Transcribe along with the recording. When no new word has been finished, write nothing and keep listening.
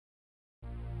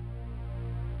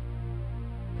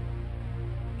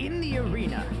In the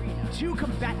arena, two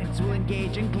combatants will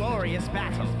engage in glorious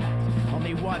battle.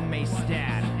 Only one may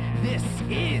stand. This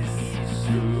is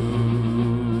Super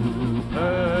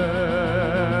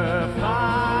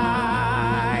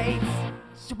Fights.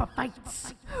 Super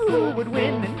Fights. Who would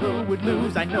win and who would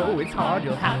lose? I know it's hard,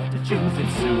 you'll have to choose.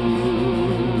 It's Super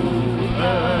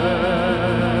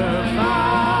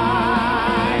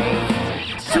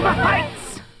Fights. Super Fights.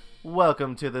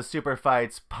 Welcome to the Super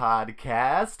Fights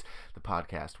podcast, the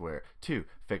podcast where two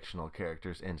fictional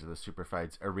characters enter the Super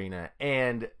Fights arena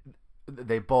and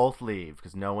they both leave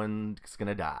because no one's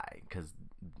gonna die. Because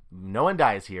no one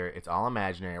dies here. It's all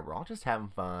imaginary. We're all just having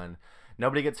fun.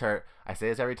 Nobody gets hurt. I say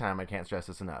this every time. I can't stress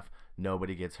this enough.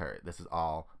 Nobody gets hurt. This is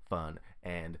all fun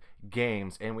and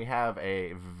games. And we have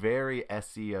a very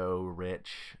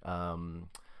SEO-rich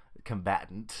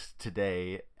combatant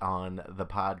today on the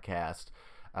podcast.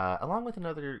 Along with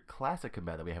another classic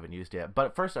combat that we haven't used yet.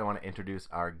 But first I want to introduce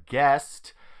our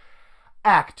guest,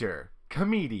 actor,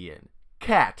 comedian,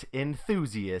 cat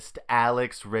enthusiast,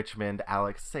 Alex Richmond.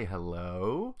 Alex, say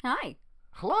hello. Hi.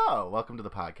 Hello. Welcome to the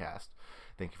podcast.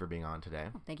 Thank you for being on today.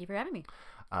 Thank you for having me.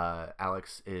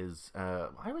 Alex is,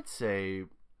 I would say,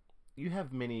 you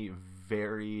have many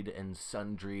varied and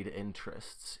sundried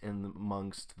interests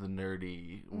amongst the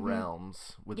nerdy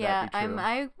realms. Would that be true?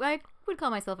 I would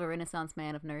call myself a Renaissance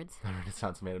man of nerds. A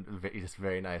Renaissance man, just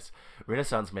very nice.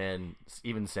 Renaissance man,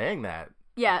 even saying that.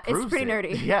 Yeah, it's pretty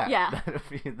nerdy. Yeah.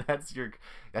 That's your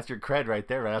cred right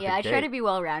there, right? Yeah, I try to be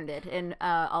well-rounded in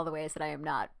all the ways that I am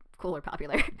not cool or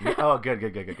popular. Oh, good.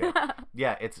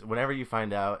 Yeah, it's whenever you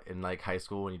find out in like high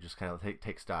school when you just kind of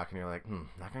take stock and you're like,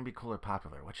 not gonna be cool or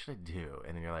popular. What should I do?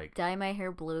 And then you're like, dye my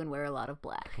hair blue and wear a lot of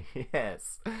black.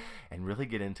 Yes, and really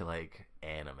get into like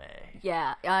anime.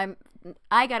 Yeah,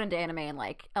 I got into anime in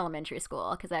like elementary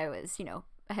school because I was,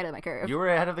 ahead of my curve. You were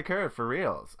ahead of the curve for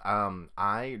reals.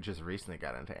 I just recently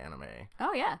got into anime.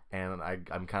 Oh yeah. And I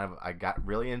got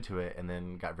really into it and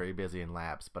then got very busy in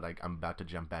laps, but I'm about to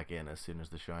jump back in as soon as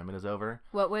the show is over.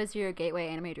 What was your gateway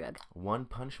anime drug? One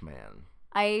Punch Man.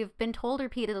 I've been told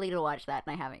repeatedly to watch that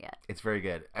and I haven't yet. It's very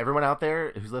good. Everyone out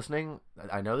there who's listening,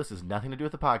 I know this has nothing to do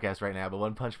with the podcast right now, but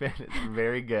One Punch Man is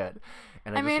very good.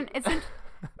 And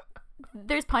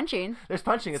there's punching. There's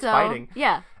punching. It's fighting.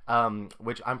 Yeah.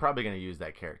 Which I'm probably going to use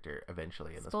that character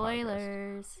eventually in this podcast.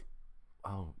 Spoilers.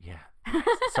 Oh, yeah.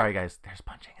 Sorry, guys. There's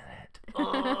punching in it.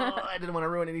 Oh, I didn't want to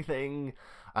ruin anything.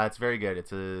 It's very good.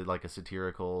 It's a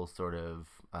satirical sort of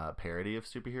parody of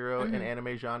superhero and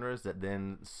anime genres that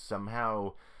then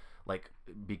somehow like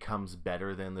becomes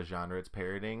better than the genre it's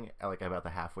parodying like about the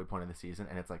halfway point of the season,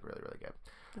 and it's like really, really good.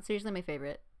 That's usually my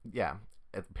favorite. Yeah.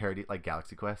 It's parody like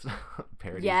Galaxy Quest.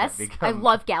 Parodies. Yes, I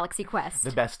love Galaxy Quest.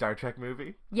 The best Star Trek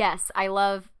movie. Yes, I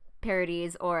love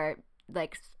parodies or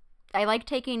like I like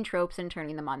taking tropes and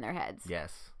turning them on their heads.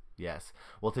 Yes.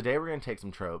 Well, today we're going to take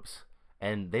some tropes,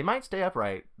 and they might stay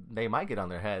upright. They might get on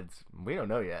their heads. We don't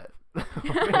know yet.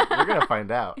 We're going to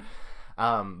find out.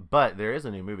 But there is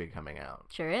a new movie coming out.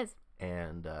 Sure is.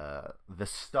 And the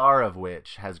star of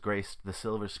which has graced the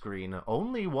silver screen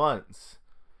only once.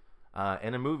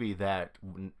 In a movie that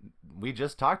we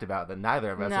just talked about that neither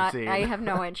of us have seen. I have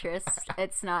no interest.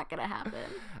 It's not going to happen.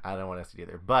 I don't want us to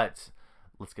either. But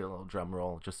let's get a little drum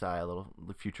roll. Josiah, a little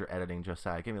future editing.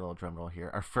 Josiah, give me a little drum roll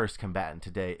here. Our first combatant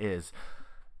today is...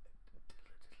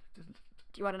 Do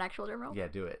you want an actual drum roll? Yeah,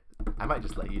 do it. I might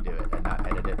just let you do it and not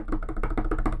edit it.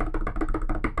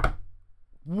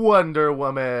 Wonder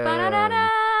Woman! Ba-da-da-da!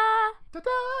 Ta-da!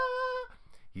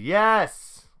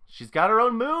 Yes! She's got her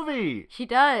own movie. She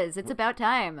does. It's about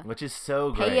time. Which is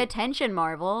so great. Pay attention,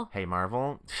 Marvel. Hey,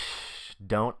 Marvel.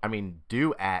 Do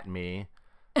at me.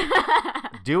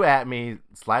 Do at me.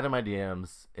 Slide in my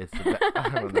DMs. It's the I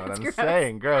don't know what I'm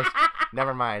saying. Gross.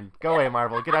 Never mind. Go away,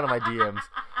 Marvel. Get out of my DMs.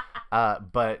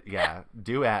 But yeah,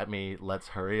 do at me. Let's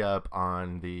hurry up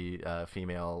on the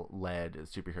female-led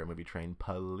superhero movie train,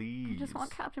 please. I just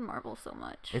want Captain Marvel so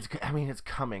much. It's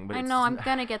coming, but I know I'm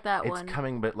gonna get that one. It's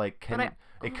coming, but like,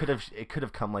 it could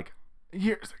have come like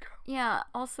years ago. Yeah.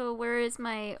 Also, where is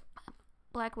my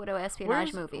Black Widow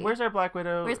espionage movie? Where's our Black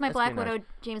Widow? Where's my Black Widow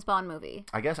James Bond movie?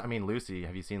 Lucy.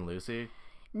 Have you seen Lucy?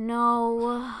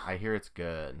 No. I hear it's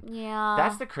good. Yeah.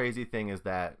 That's the crazy thing is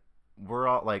that we're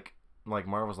all like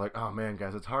Marvel's like, oh man,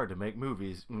 guys, it's hard to make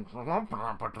movies, and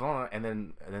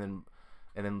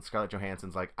then Scarlett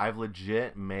Johansson's like, I've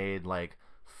legit made like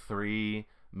 3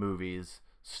 movies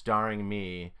starring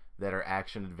me that are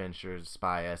action adventures,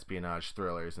 spy, espionage,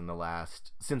 thrillers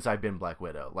since I've been Black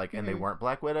Widow. Like, and they weren't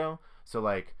Black Widow, so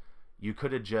like, you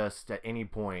could have just at any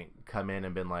point come in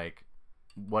and been like,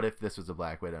 what if this was a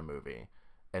Black Widow movie?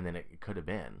 And then it could have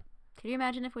been. Can you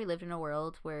imagine if we lived in a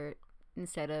world where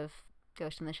instead of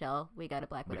Ghost in the Shell, we got a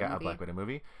Black Widow movie? A Black Widow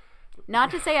movie.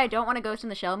 Not to say I don't want a Ghost in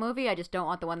the Shell movie, I just don't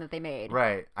want the one that they made.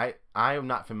 Right. I am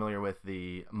not familiar with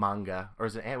the manga, or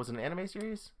was it an anime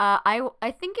series? I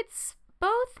think it's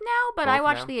both now, but Both I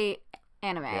watched now? the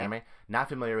anime. The anime. Not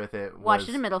familiar with it. Watched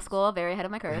it in middle school, very ahead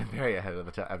of my curve. Very ahead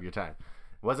of your time.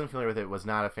 Wasn't familiar with it. Was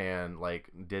not a fan.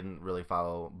 Like, didn't really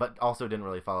follow, but also didn't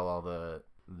really follow all the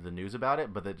news about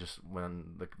it. But that just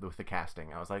with the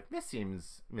casting, I was like, this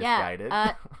seems misguided.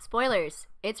 Yeah. Spoilers.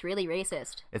 It's really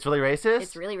racist. It's really racist.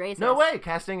 It's really racist. No way.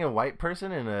 Casting a white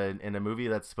person in a movie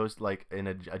that's supposed to, like, in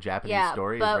a Japanese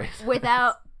story but is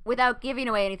racist. without giving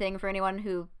away anything for anyone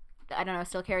who, I don't know,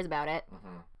 still cares about it.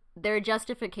 Mm-hmm. Their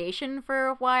justification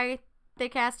for why they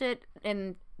cast it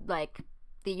in, like,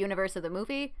 the universe of the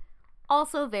movie,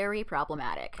 also very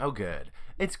problematic. Oh, good.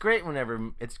 It's great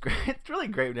whenever it's really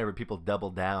great whenever people double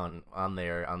down on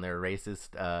their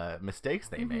racist mistakes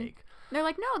they make. They're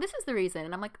like, no, this is the reason,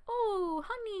 and I'm like, oh,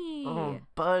 honey. Oh,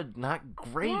 bud, not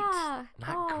great. Yeah.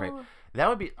 Not great. Oh. That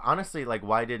would be honestly like,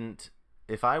 why didn't,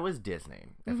 if I was Disney,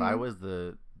 if I Mhm. was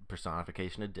the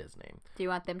personification of Disney, Do you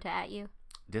want them to at you?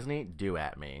 Disney, do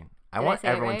at me. I Did I want say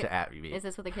it everyone right? to at me. Is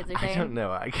this what the kids are I saying? don't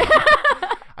know.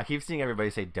 I keep seeing everybody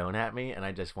say "don't at me," and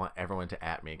I just want everyone to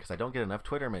at me because I don't get enough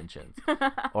Twitter mentions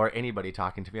or anybody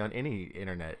talking to me on any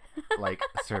internet like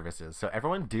services. So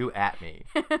everyone do at me.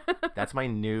 That's my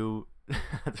new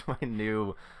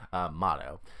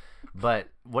motto. But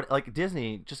what, like,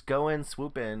 Disney, just go in,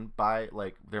 swoop in, buy,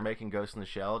 like, they're making Ghost in the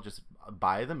Shell, just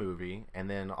buy the movie, and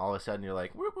then all of a sudden you're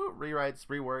like, whoop, whoop, rewrites,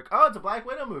 rework. Oh, it's a Black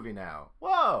Widow movie now.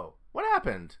 Whoa, what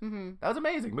happened? Mm-hmm. That was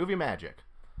amazing. Movie magic.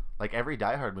 Like, every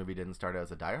Die Hard movie didn't start out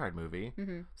as a Die Hard movie.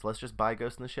 Mm-hmm. So let's just buy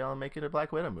Ghost in the Shell and make it a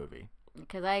Black Widow movie.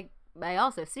 Because I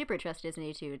also super trust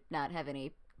Disney to not have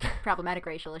any problematic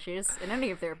racial issues in any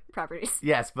of their properties.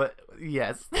 Yes, but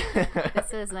yes.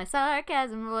 This is my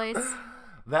sarcasm voice.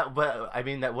 But I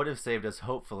mean, that would have saved us,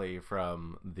 hopefully,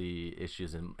 from the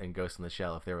issues in Ghost in the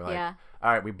Shell if they were like, Yeah.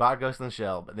 all right, we bought Ghost in the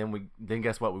Shell, but then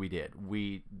guess what we did?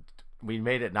 We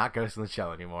made it not Ghost in the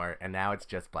Shell anymore, and now it's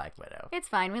just Black Widow. It's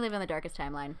fine. We live in the darkest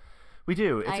timeline. We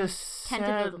do. It's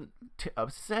I'm a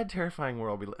sad, terrifying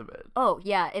world we live in. Oh,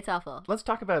 yeah, it's awful. Let's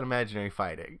talk about imaginary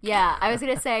fighting. Yeah, I was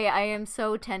going to say I am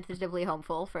so tentatively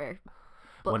hopeful for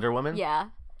Wonder Woman? Yeah.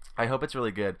 I hope it's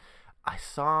really good. I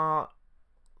saw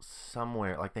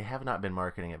somewhere, like, they have not been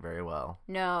marketing it very well.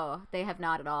 No, they have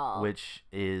not at all. Which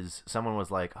is, someone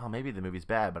was like, oh, maybe the movie's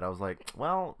bad, but I was like,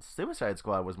 well, Suicide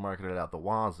Squad was marketed out the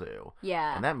wazoo,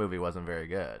 Yeah. and that movie wasn't very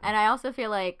good. And I also feel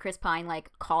like Chris Pine,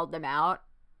 like, called them out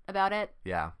about it.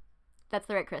 Yeah. That's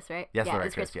the right Chris, right? Yes, yeah, the right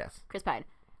it's Chris, yes. Chris Pine.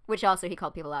 Which also he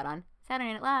called people out on.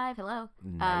 Saturday Night Live, hello.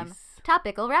 Nice.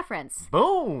 Topical reference.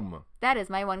 Boom! That is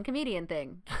my one comedian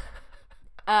thing.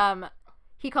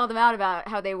 He called them out about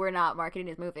how they were not marketing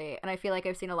his movie, and I feel like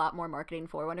I've seen a lot more marketing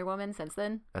for Wonder Woman since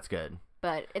then. That's good.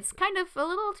 But it's kind of a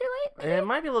little too late, maybe? It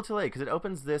might be a little too late because it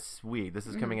opens this week. This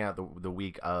is coming out the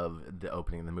week of the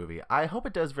opening of the movie. I hope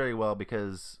it does very well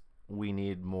because we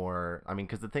need more. I mean,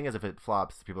 because the thing is, if it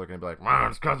flops, people are going to be like,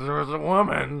 "Man, it's because there was a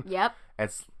woman." Yep.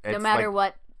 It's No matter like,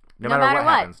 what. No matter what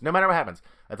happens. No matter what happens.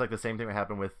 It's like the same thing that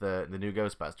happened with the new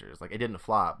Ghostbusters. Like, it didn't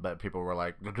flop, but people were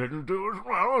like, "It didn't do as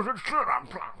well as it should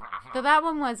have." So that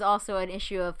one was also an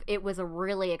issue of it was a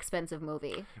really expensive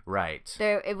movie. Right.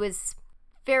 It was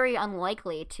very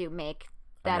unlikely to make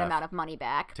that Enough amount of money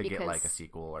back to because, get like a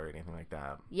sequel or anything like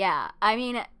that. Yeah, I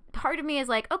mean, part of me is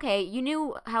like, okay, you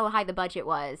knew how high the budget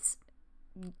was.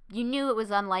 You knew it was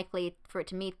unlikely for it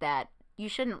to meet that. You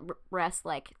shouldn't rest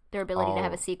like their ability to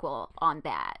have a sequel on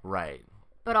that. Right.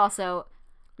 But also,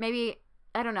 maybe,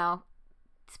 I don't know,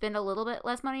 spend a little bit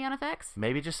less money on effects.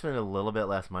 Maybe just spend a little bit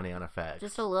less money on effects.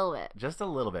 Just a little bit. Just a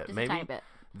little bit. Just Maybe a tiny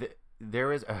bit.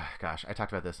 There is, gosh, I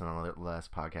talked about this in the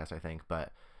last podcast, I think,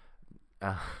 but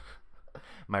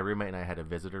my roommate and I had a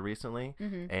visitor recently,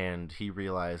 and he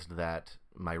realized that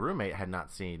my roommate had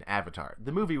not seen Avatar,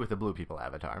 the movie with the blue people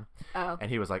Avatar. Oh. And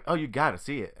he was like, "Oh, you gotta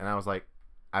see it." And I was like,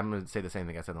 I'm going to say the same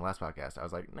thing I said in the last podcast. I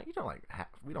was like, no, you don't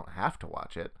we don't have to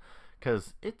watch it.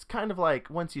 Because it's kind of like,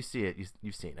 once you see it,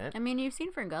 you've seen it. I mean, you've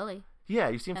seen Ferngully. Yeah,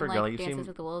 you've seen And, Ferngully. like, You've Dances seen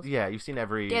with the Wolves. Yeah, you've seen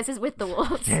every Dances with the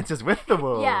Wolves. Dances with the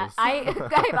Wolves. Yeah,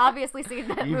 I've obviously seen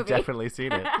that You've movie. definitely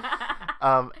seen it.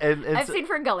 And I've seen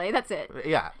Ferngully. That's it.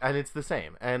 Yeah, and it's the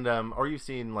same. And or you've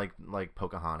seen like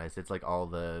Pocahontas. It's like all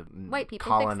the White people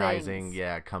colonizing. fix things.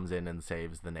 Yeah, comes in and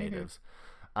saves the natives.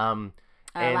 And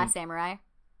Last Samurai.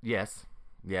 Yes.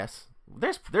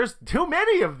 There's too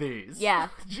many of these. Yeah.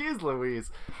 Jeez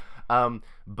Louise.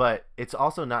 But it's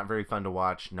also not very fun to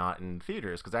watch not in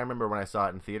theaters, because I remember when I saw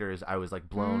it in theaters, I was like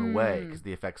blown away because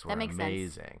the effects were amazing.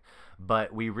 Sense.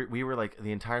 But we were like,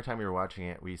 the entire time we were watching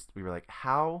it, we were like,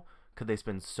 how could they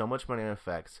spend so much money on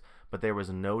effects, but there was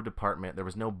no department, there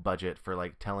was no budget for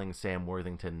like telling Sam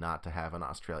Worthington not to have an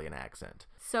Australian accent.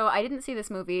 So I didn't see this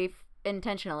movie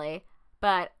intentionally,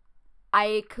 but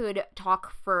I could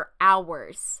talk for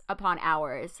hours upon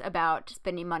hours about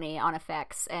spending money on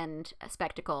effects and a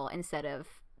spectacle instead of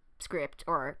script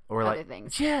or other like,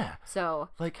 things. Yeah. So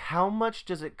like, how much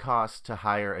does it cost to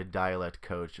hire a dialect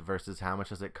coach versus how much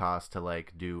does it cost to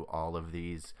like do all of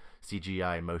these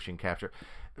CGI motion capture?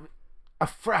 A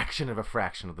fraction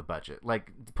of the budget.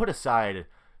 Like, put aside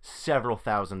several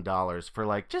 $1,000s for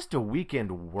like just a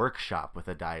weekend workshop with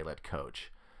a dialect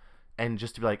coach, and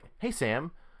just to be like, hey Sam,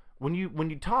 when you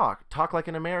talk like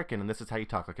an American, and this is how you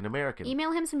talk like an American.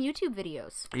 Email him some YouTube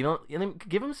videos. You know, and then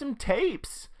give him some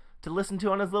tapes to listen to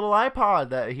on his little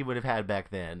iPod that he would have had back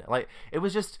then. Like, it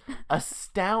was just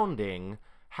astounding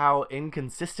how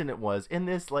inconsistent it was in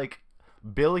this like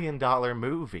 $1 billion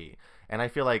movie. And I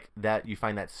feel like that you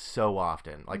find that so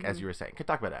often. Like, as you were saying, could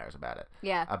talk about hours about it.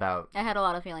 Yeah. About. I had a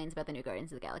lot of feelings about the new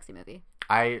Guardians of the Galaxy movie.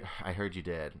 I heard you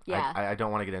did. Yeah. I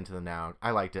don't want to get into them now.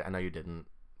 I liked it. I know you didn't,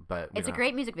 but it's a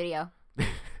great music video.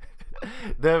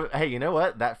 Hey, you know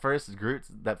what? That first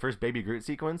baby Groot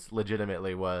sequence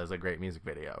legitimately was a great music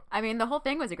video. I mean, the whole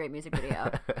thing was a great music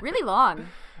video. Really long.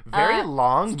 Very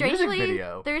long strangely, music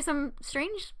video. There's some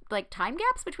strange like time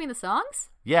gaps between the songs.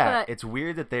 Yeah, it's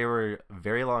weird that they were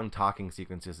very long talking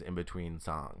sequences in between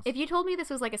songs. If you told me this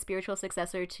was like a spiritual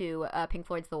successor to Pink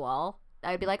Floyd's The Wall,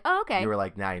 I would be like, oh, okay. You were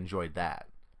like, nah, I enjoyed that.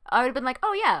 I would have been like,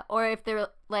 oh yeah. Or if they're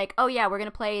like, oh yeah, we're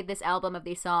gonna play this album of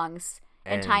these songs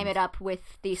and time it up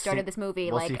with the start of this movie,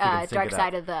 like Dark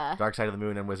Side of the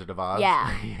Moon and Wizard of Oz.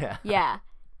 Yeah. Yeah.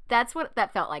 That's what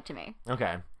that felt like to me.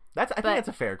 Okay. I think that's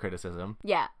a fair criticism.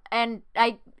 Yeah. And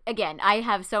I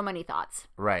have so many thoughts.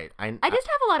 Right. I just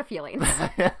have a lot of feelings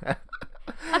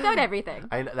about everything.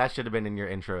 That should have been in your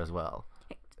intro as well.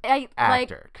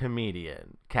 Actor,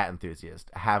 comedian, cat enthusiast,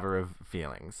 haver of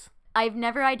feelings. I've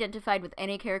never identified with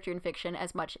any character in fiction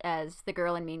as much as the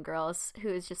girl in Mean Girls, who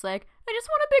is just like, I just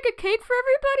want to bake a cake for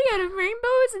everybody out of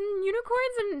rainbows and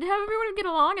unicorns and have everyone get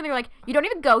along. And they're like, you don't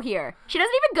even go here. She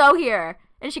doesn't even go here.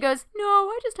 And she goes, no,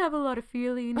 I just have a lot of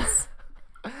feelings.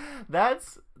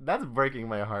 That's breaking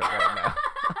my heart right now.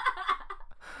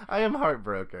 I am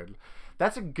heartbroken.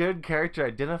 That's a good character to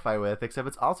identify with, except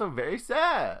it's also very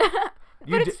sad.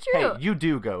 But it's true. Hey, you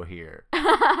do go here.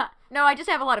 No, I just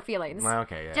have a lot of feelings.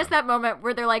 Okay, yeah. Just that moment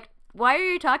where they're like, why are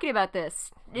you talking about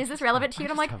this? Is this relevant to you?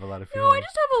 And I'm like, have a lot of no, I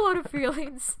just have a lot of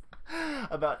feelings.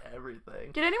 About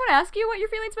everything. Did anyone ask you what your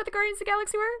feelings about the Guardians of the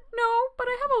Galaxy were? No, but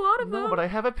I have a lot of them. No, but I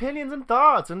have opinions and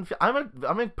thoughts, and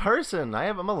I'm a person.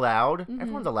 I'm allowed. Mm-hmm.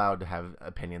 Everyone's allowed to have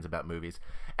opinions about movies.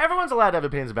 Everyone's allowed to have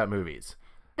opinions about movies.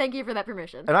 Thank you for that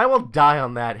permission. And I will die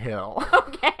on that hill.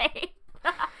 Okay.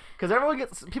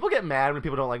 Because people get mad when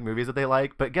people don't like movies that they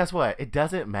like, but guess what? It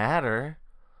doesn't matter.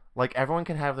 Like, everyone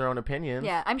can have their own opinions.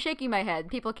 Yeah, I'm shaking my head.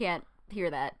 People can't hear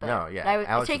that. But no, yeah.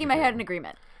 I was shaking my head in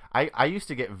agreement. I used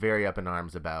to get very up in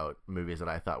arms about movies that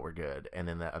I thought were good, and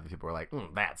then the other people were like,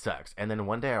 that sucks. And then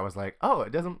one day I was like, oh,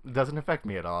 it doesn't affect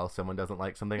me at all. Someone doesn't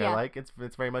like something I like, it's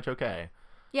very much okay.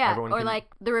 Yeah, like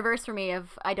the reverse for me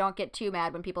of I don't get too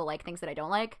mad when people like things that I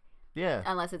don't like. Yeah.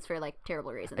 Unless it's for like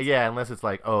terrible reasons. Yeah, unless it's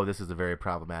like, oh, this is a very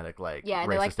problematic and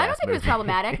they're like, I don't think it was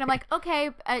problematic, and I'm like, okay,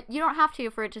 you don't have to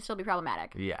for it to still be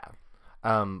problematic. Yeah.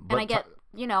 And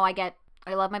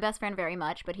I love my best friend very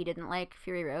much, but he didn't like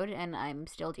Fury Road, and I'm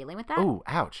still dealing with that. Ooh,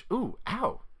 ouch. Ooh,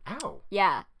 ow. Ow.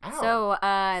 Yeah. Ow. So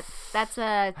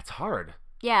that's hard.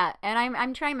 Yeah, and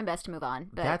I'm trying my best to move on.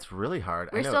 But that's really hard.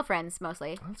 We're still friends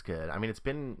mostly. That's good. I mean, it's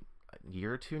been a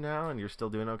year or two now, and you're still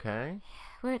doing okay.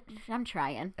 I'm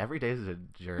trying. Every day is a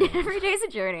journey. Every day's a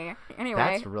journey. Anyway,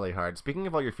 that's really hard. Speaking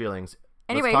of all your feelings.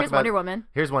 Anyway, here's Wonder Woman.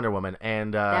 Here's Wonder Woman,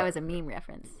 and that was a meme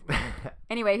reference.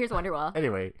 Anyway, here's Wonderwall.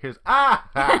 Anyway, here's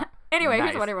Anyway, nice.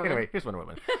 Here's Wonder Woman. Anyway, here's Wonder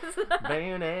Woman. We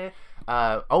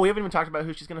haven't even talked about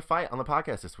who she's gonna fight on the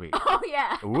podcast this week. Oh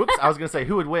yeah. Whoops! I was gonna say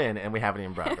who would win, and we haven't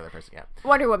even brought up the other person yet.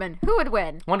 Wonder Woman. Who would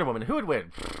win? Wonder Woman. Who would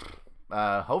win?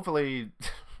 Hopefully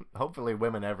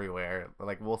women everywhere.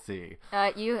 Like, we'll see.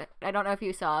 I don't know if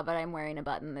you saw, but I'm wearing a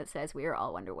button that says "We are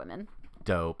all Wonder Women."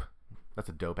 Dope. That's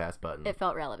a dope ass button. It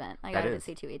felt relevant. I got it at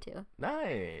C2E2.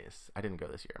 Nice. I didn't go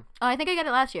this year. Oh, I think I got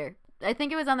it last year. I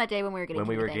think it was on that day when we were getting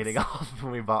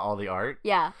when we bought all the art.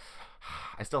 Yeah.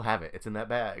 I still have it. It's in that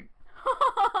bag.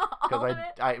 Because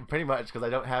I pretty much because I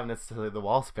don't have necessarily the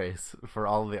wall space for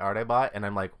all of the art I bought, and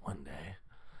I'm like, one day.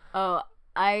 Oh,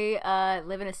 I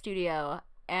live in a studio,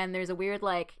 and there's a weird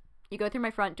like you go through my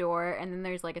front door, and then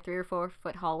there's like a 3 or 4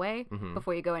 foot hallway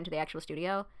before you go into the actual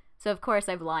studio. So of course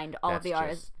I've lined all of the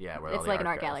art. Yeah, where it's all like the an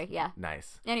art goes. gallery. Yeah.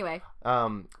 Nice. Anyway,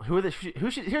 Here's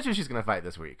who she's gonna fight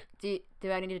this week. do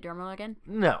I need a drum roll again?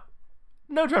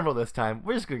 No drum roll this time.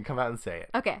 We're just gonna come out and say it.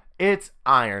 Okay. It's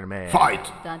Iron Man.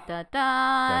 Fight! Dun dun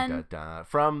dun. Dun, dun, dun.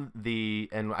 From the,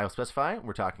 and I'll specify,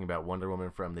 we're talking about Wonder Woman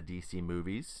from the DC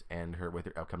movies and her with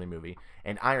her upcoming movie,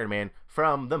 and Iron Man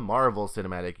from the Marvel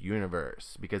Cinematic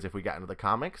Universe. Because if we got into the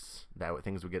comics,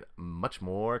 things would get much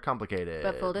more complicated.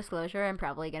 But full disclosure, I'm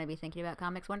probably gonna be thinking about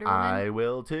comics Wonder Woman. I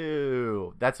will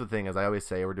too. That's the thing, is I always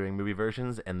say we're doing movie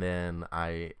versions, and then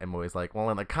I am always like, well,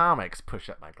 in the comics, push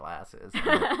up my glasses,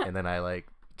 and then I like.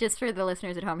 Just for the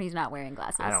listeners at home, he's not wearing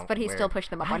glasses, but he still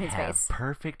pushed them up on his I have face.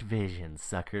 perfect vision,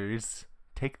 suckers.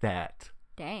 Take that.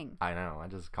 Dang. I know. I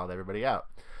just called everybody out.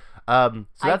 I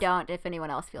don't. If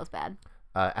anyone else feels bad,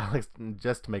 Alex,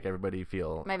 just to make everybody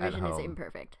feel my vision at is home,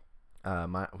 imperfect.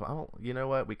 Well, you know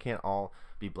what? We can't all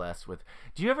be blessed with.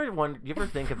 Do you ever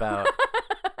think about?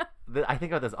 I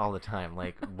think about this all the time.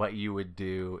 Like what you would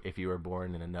do if you were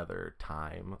born in another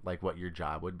time. Like what your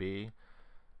job would be.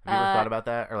 Have you ever thought about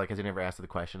that, or like has anyone ever asked the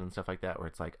question and stuff like that, where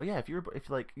it's like, oh yeah, if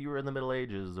you were in the Middle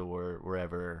Ages or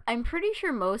wherever? I'm pretty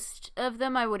sure most of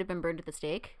them I would have been burned at the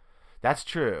stake. That's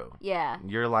true. Yeah.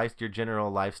 Your general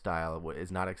lifestyle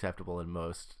is not acceptable in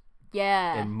most.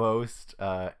 Yeah. In most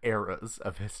eras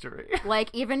of history. Like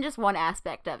even just one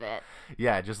aspect of it.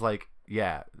 Yeah, just like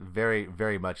very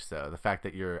very much so. The fact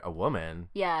that you're a woman.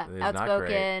 Yeah, is outspoken, not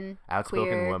great. Outspoken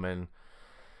queer. woman.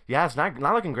 Yeah, it's not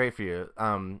looking great for you.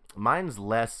 Mine's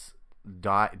less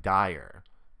dire,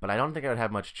 but I don't think I would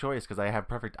have much choice because I have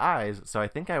perfect eyes. So I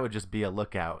think I would just be a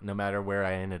lookout no matter where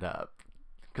I ended up.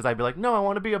 Because I'd be like, no, I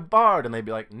want to be a bard, and they'd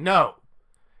be like, no,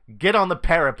 get on the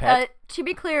parapet. To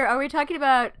be clear, are we talking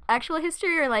about actual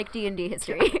history or like D&D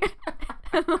history?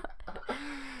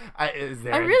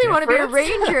 I really want to be a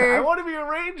ranger. I want to be a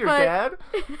ranger, but... Dad.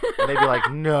 And they'd be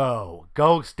like, "No,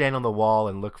 go stand on the wall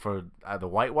and look for the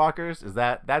White Walkers."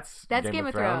 That's Game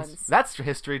of Thrones? That's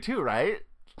history too, right?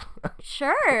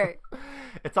 Sure.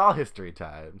 It's all history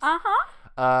times.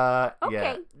 Okay.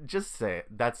 Yeah. Just say it.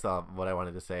 That's what I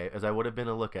wanted to say. Is I would have been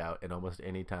a lookout in almost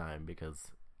any time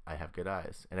because I have good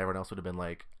eyes, and everyone else would have been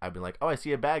like, "I'd been like, oh, I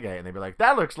see a bad guy," and they'd be like,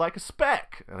 "That looks like a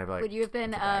speck," and I'd be like, "Would you have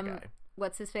been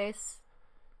what's his face?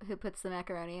 Who puts the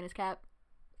macaroni in his cap?"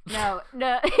 No,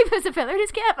 he puts a feather in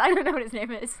his cap. I don't know what his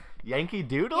name is. Yankee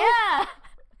Doodle? Yeah.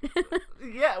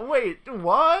 Yeah. Wait.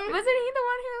 What? Wasn't he the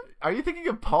one who? Are you thinking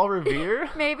of Paul Revere?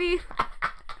 Maybe.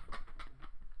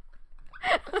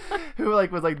 Who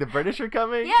was like the British are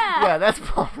coming? Yeah. Yeah, that's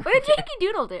Paul Revere. What did Yankee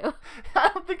Doodle do? I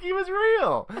don't think he was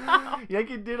real.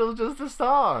 Yankee Doodle's just a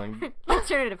song.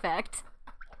 Alternative fact.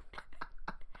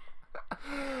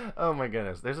 Oh my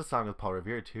goodness. There's a song with Paul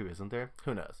Revere too, isn't there?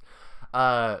 Who knows?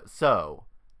 So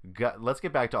let's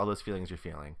get back to all those feelings you're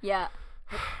feeling. Yeah.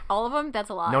 All of them? That's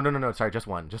a lot. No. Sorry, just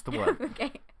one. Just the one.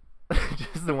 Okay.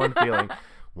 Just the one feeling.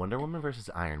 Wonder Woman versus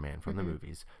Iron Man from the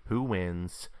movies. Who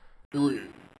wins? 3,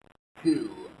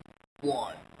 2,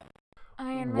 1.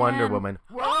 Iron Man. Wonder Woman.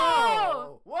 Whoa!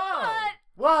 Oh! Whoa! What?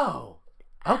 Whoa!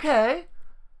 Okay.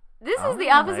 This is the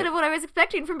opposite of what I was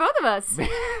expecting from both of us.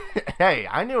 Hey,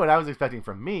 I knew what I was expecting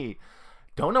from me.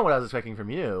 Don't know what I was expecting from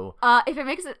you. If it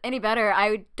makes it any better,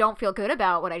 I don't feel good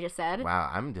about what I just said.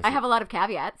 Wow, I have a lot of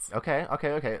caveats. Okay.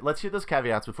 Let's hear those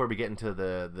caveats before we get into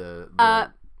the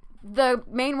The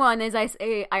main one is I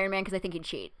say Iron Man because I think he'd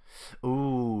cheat.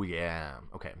 Ooh, yeah.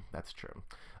 Okay, that's true.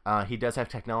 He does have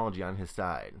technology on his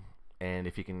side. And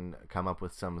if he can come up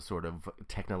with some sort of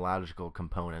technological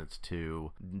components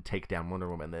to take down Wonder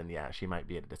Woman, then yeah, she might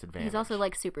be at a disadvantage. He's also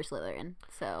like super Slytherin,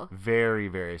 so. Very,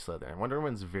 very Slytherin. Wonder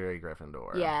Woman's very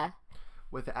Gryffindor. Yeah.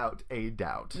 Without a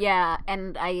doubt. Yeah,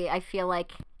 and I feel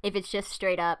like if it's just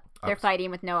straight up, they're fighting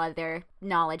with no other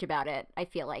knowledge about it, I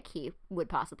feel like he would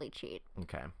possibly cheat.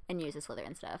 Okay. And use his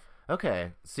Slytherin stuff.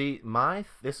 Okay. See,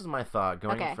 this is my thought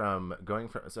going from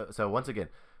so once again,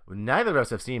 neither of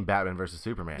us have seen Batman versus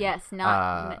Superman. Yes,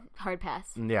 not hard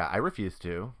pass. Yeah, I refuse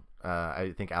to.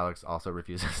 I think Alex also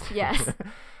refuses to. Yes.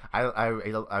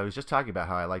 I was just talking about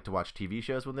how I like to watch TV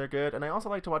shows when they're good, and I also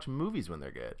like to watch movies when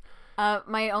they're good.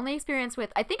 My only experience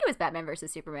with, I think it was Batman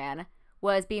versus Superman,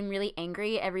 was being really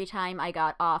angry every time I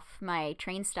got off my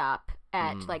train stop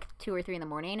at like 2 or 3 in the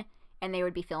morning, and they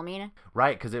would be filming.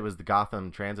 Right, because it was the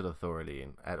Gotham Transit Authority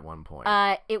at one point.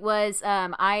 It was,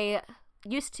 I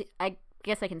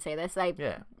guess I can say this. I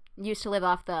used to live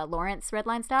off the Lawrence Red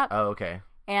Line stop. Oh, okay.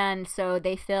 And so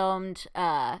they filmed,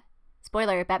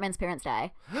 spoiler, Batman's parents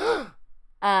die.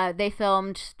 They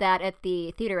filmed that at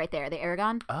the theater right there, the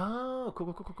Aragon. Oh,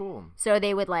 cool. So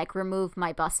they would like remove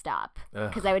my bus stop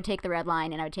because I would take the red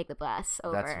line and I would take the bus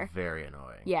over. That's very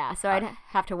annoying. Yeah, so I'd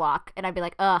have to walk, and I'd be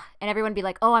like, ugh, and everyone would be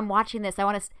like, oh, I'm watching this.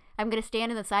 I'm gonna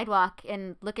stand in the sidewalk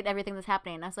and look at everything that's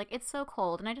happening. And I was like, it's so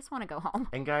cold, and I just want to go home.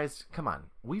 And guys, come on,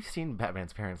 we've seen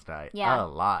Batman's parents die Yeah. a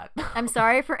lot. I'm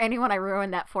sorry for anyone I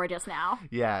ruined that for just now.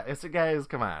 Yeah, it's guys,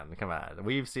 come on.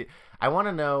 We've seen. I want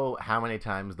to know how many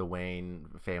times the Wayne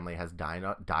family has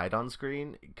died on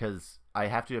screen, because I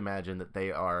have to imagine that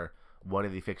they are one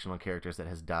of the fictional characters that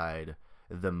has died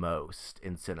the most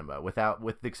in cinema, with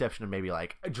the exception of maybe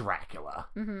like Dracula.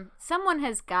 Mm-hmm. Someone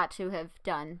has got to have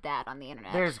done that on the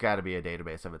internet. There's got to be a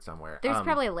database of it somewhere. There's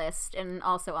probably a list, and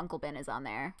also Uncle Ben is on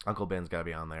there. Uncle Ben's got to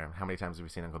be on there. How many times have we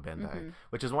seen Uncle Ben die?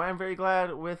 Which is why I'm very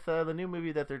glad with the new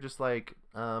movie that they're just like,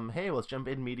 hey, let's jump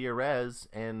in media res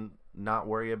and not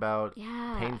worry about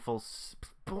painful,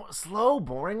 slow,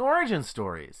 boring origin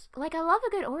stories. Like, I love a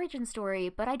good origin story,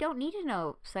 but I don't need to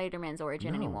know Spider-Man's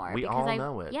origin anymore. We all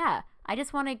know it. Yeah, I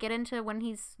just want to get into when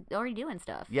he's already doing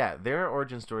stuff. Yeah, there are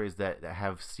origin stories that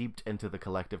have seeped into the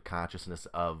collective consciousness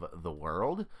of the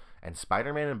world, and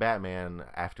Spider-Man and Batman,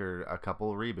 after a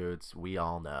couple of reboots, we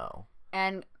all know.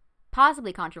 And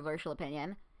possibly controversial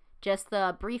opinion, just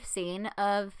the brief scene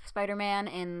of Spider-Man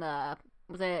in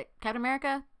was it Captain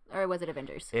America? Or was it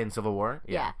Avengers? In Civil War?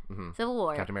 Yeah. Mm-hmm. Civil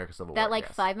War. Captain America Civil War.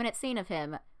 That 5-minute scene of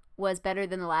him was better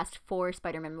than the last 4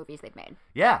 Spider-Man movies they've made.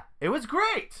 Yeah, it was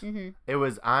great. Mm-hmm. It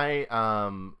was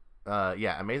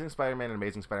Amazing Spider-Man and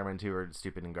Amazing Spider-Man 2 are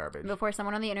stupid and garbage. Before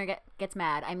someone on the internet gets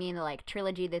mad, I mean the like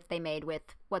trilogy that they made with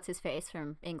what's his face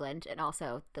from England, and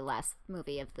also the last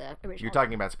movie of the original. You're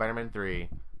talking about Spider-Man 3,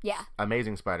 yeah,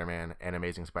 Amazing Spider-Man, and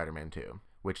Amazing Spider-Man 2.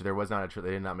 Which there was not they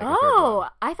did not make a third one. Oh,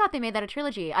 I thought they made that a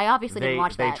trilogy. I obviously didn't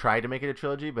watch that. They tried to make it a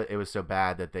trilogy, but it was so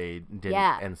bad that they didn't.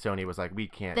 Yeah. And Sony was like, we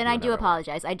can't. Then I do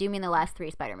apologize. I do mean the last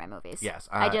 3 Spider-Man movies. Yes.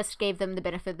 I just gave them the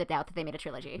benefit of the doubt that they made a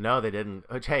trilogy. No, they didn't.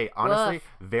 Which, hey, honestly, Woof.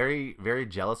 very, very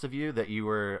jealous of you that you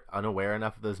were unaware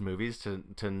enough of those movies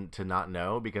to not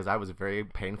know, because I was very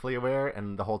painfully aware,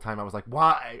 and the whole time I was like,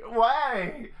 why?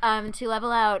 To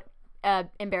level out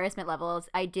embarrassment levels,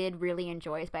 I did really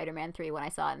enjoy Spider-Man 3 when I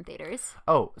saw it in theaters.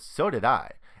 Oh, so did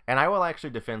I. And I will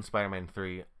actually defend Spider-Man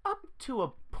 3 up to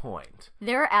a point.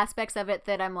 There are aspects of it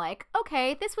that I'm like,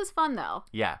 okay, this was fun though.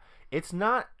 Yeah. It's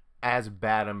not as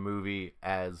bad a movie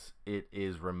as it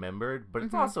is remembered, but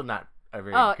it's also not a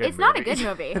very good it's movie. not a good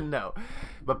movie. No.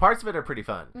 But parts of it are pretty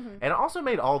fun. And it also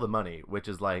made all the money, which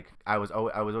is like, I was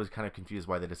always kind of confused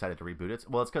why they decided to reboot it.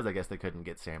 Well, it's because I guess they couldn't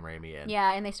get Sam Raimi in.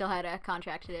 Yeah, and they still had a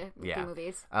contract to do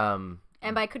movies. And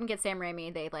by couldn't get Sam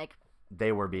Raimi,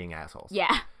 they were being assholes.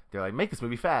 Yeah. They're like, make this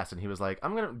movie fast. And he was like,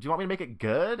 do you want me to make it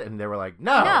good? And they were like,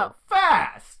 no.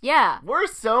 Fast. Yeah. We're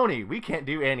Sony. We can't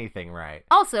do anything right.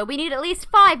 Also, we need at least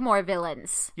 5 more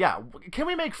villains. Yeah. Can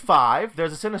we make 5?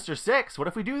 There's a Sinister 6. What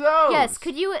if we do those? Yes.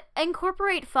 Could you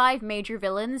incorporate 5 major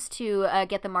villains to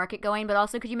get the market going, but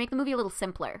also could you make the movie a little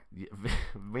simpler?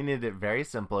 We needed it very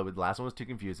simple. The last one was too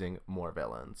confusing. More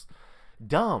villains.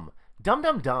 Dumb.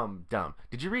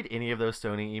 Did you read any of those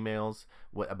Sony emails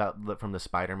from the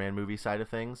Spider-Man movie side of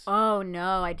things? Oh,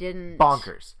 no, I didn't.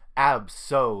 Bonkers.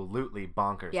 Absolutely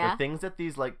bonkers. Yeah? The things that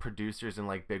these like producers and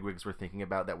like bigwigs were thinking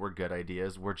about that were good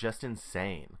ideas were just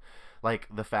insane. Like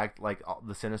the fact, like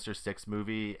the Sinister Six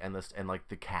movie and like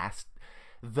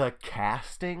the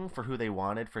casting for who they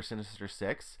wanted for Sinister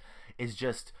Six is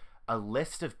just a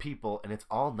list of people, and it's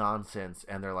all nonsense.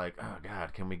 And they're like, oh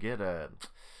God, can we get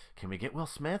Will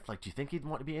Smith? Like, do you think he'd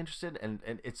want to be interested? And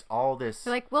it's all this.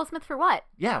 They're like, Will Smith for what?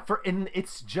 Yeah, and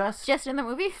it's just in the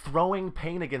movie? Throwing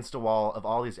paint against a wall of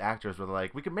all these actors where they're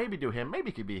like, we could maybe do him, maybe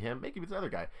it could be him, maybe it could be this other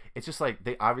guy. It's just like,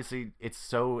 they obviously, it's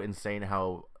so insane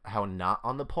how not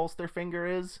on the pulse their finger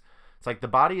is. It's like the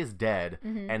body is dead,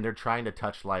 and they're trying to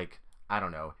touch, like, I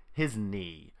don't know, his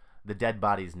knee. The dead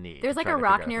body's knee. There's like a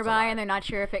rock nearby, and they're not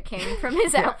sure if it came from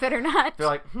his outfit or not. They're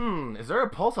like, is there a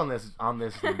pulse on this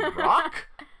rock?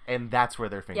 And that's where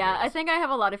their finger is. Yeah, I think I have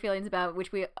a lot of feelings about,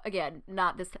 which we, again,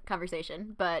 not this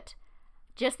conversation, but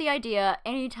just the idea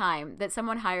anytime that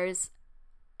someone hires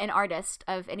an artist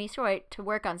of any sort to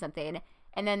work on something,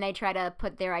 and then they try to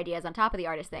put their ideas on top of the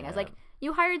artist thing. I was like,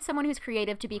 you hired someone who's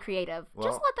creative to be creative.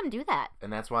 Just let them do that.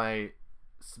 And that's why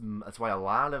a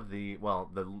lot of the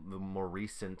more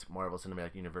recent Marvel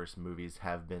Cinematic Universe movies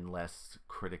have been less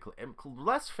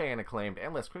fan acclaimed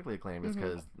and less critically acclaimed, is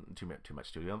because too much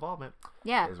studio involvement.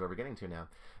 Yeah, is where we're getting to now.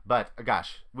 But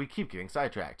gosh, we keep getting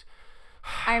sidetracked.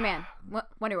 Iron Man,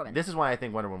 Wonder Woman. This is why I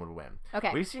think Wonder Woman would win.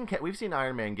 Okay, we've seen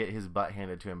Iron Man get his butt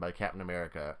handed to him by Captain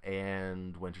America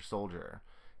and Winter Soldier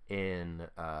in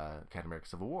Captain America: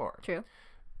 Civil War. True.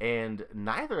 And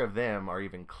neither of them are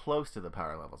even close to the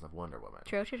power levels of Wonder Woman.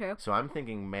 True. So I'm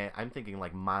thinking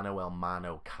like mano a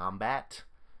mano combat.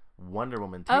 Wonder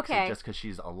Woman takes it just because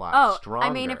she's a lot stronger.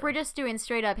 I mean, if we're just doing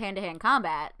straight up hand-to-hand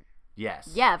combat,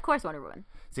 yes. Yeah, of course Wonder Woman.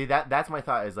 See, that's my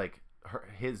thought is like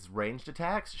his ranged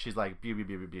attacks, she's like, pew, pew,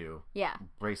 pew, pew, pew. Yeah.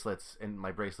 Bracelets, and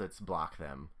my bracelets block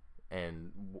them,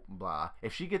 and blah.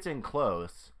 If she gets in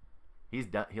close, he's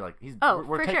done.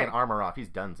 We're taking armor off. He's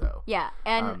donezo. Yeah,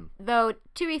 and though,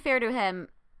 to be fair to him,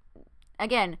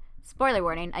 again, spoiler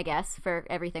warning, I guess, for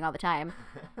everything all the time.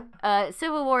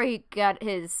 Civil War, he got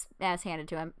his ass handed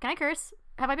to him. Can I curse?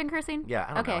 Have I been cursing? Yeah,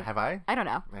 I don't know. Have I? I don't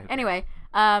know. Okay. Anyway,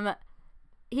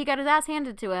 he got his ass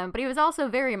handed to him, but he was also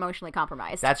very emotionally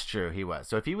compromised. That's true. He was.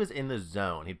 So if he was in the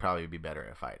zone, he'd probably be better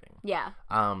at fighting. Yeah.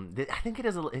 I think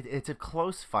it's a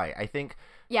close fight. I think.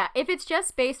 Yeah, if it's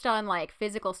just based on like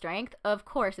physical strength, of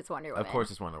course it's Wonder Woman. Of course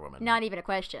it's Wonder Woman. Not even a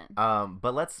question.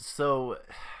 But let's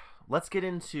get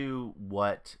into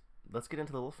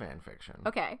the little fan fiction.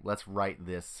 Okay. Let's write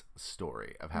this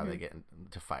story of how they get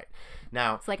to fight.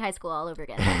 Now it's like high school all over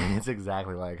again. It's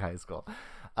exactly like high school.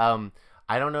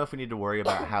 I don't know if we need to worry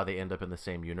about how they end up in the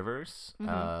same universe,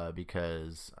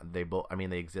 because they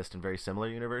exist in very similar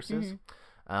universes.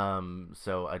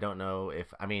 So I don't know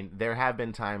there have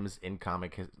been times in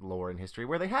comic lore and history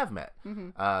where they have met.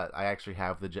 I actually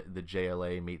have the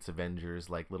JLA meets Avengers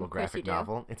little graphic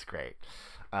novel. It's great.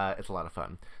 It's a lot of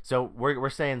fun. So we're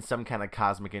saying some kind of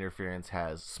cosmic interference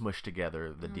has smushed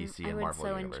together the DC and Marvel universes.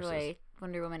 I would so enjoy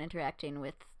Wonder Woman interacting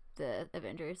with the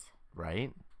Avengers.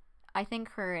 Right? I think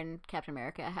her and Captain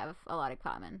America have a lot in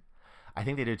common. I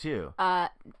think they do too.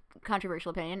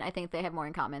 Controversial opinion. I think they have more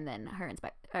in common than her and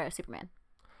Superman.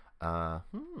 I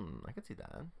could see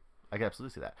that. I could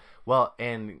absolutely see that. Well,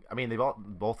 and I mean, they've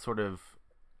both sort of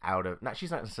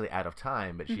she's not necessarily out of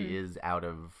time, but she is out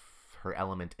of her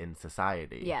element in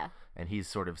society. Yeah. And he's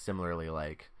sort of similarly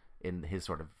in his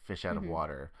sort of fish out of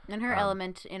water. And her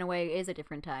element, in a way, is a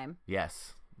different time.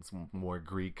 Yes. It's more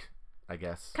Greek, I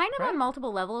guess. Kind of on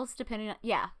multiple levels, depending on...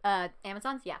 Yeah.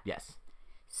 Amazons? Yeah. Yes.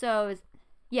 So,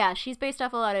 yeah, she's based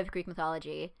off a lot of Greek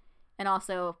mythology. And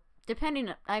also,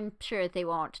 I'm sure they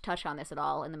won't touch on this at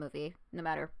all in the movie, no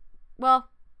matter... Well,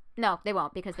 no, they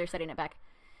won't, because they're setting it back.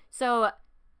 So,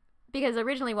 because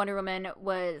originally Wonder Woman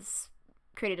was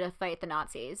created to fight the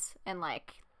Nazis, and,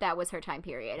 that was her time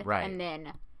period. Right. And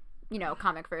then...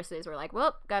 comic verses were like,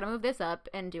 well, gotta move this up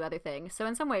and do other things. So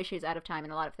in some ways, she's out of time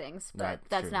in a lot of things, but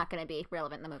that's true. Not going to be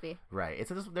relevant in the movie. Right.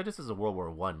 They're just as a World War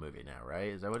I movie now, right?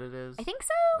 Is that what it is? I think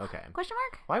so. Okay. Question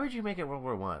mark? Why would you make it World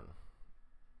War I?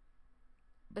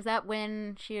 Was that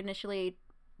when she initially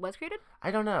was created?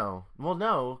 I don't know. Well,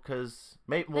 no, because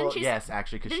yes,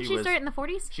 actually, because she start in the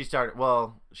 40s? She started.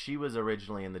 Well, she was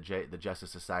originally in the Justice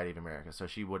Society of America, so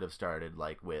she would have started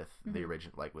with the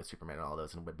original, with Superman and all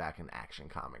those, and went back in Action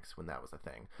Comics when that was a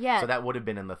thing. Yeah. So that would have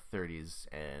been in the 30s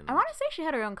and. I want to say she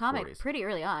had her own comic 40s. Pretty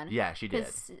early on. Yeah, she did.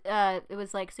 Because it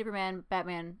was Superman,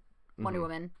 Batman, Wonder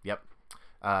Woman. Yep.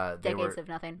 Decades of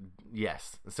nothing.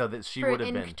 Yes, so that she would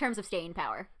have been in terms of staying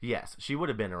power. Yes, she would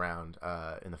have been around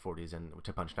in the 40s and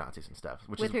to punch Nazis and stuff.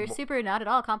 With her super not at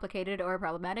all complicated or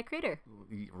problematic creator.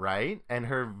 Right, and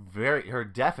her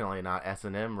definitely not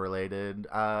S&M related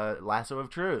lasso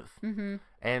of truth,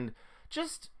 and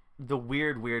just the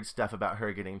weird stuff about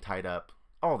her getting tied up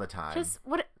all the time. Just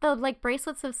what the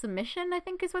bracelets of submission, I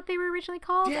think, is what they were originally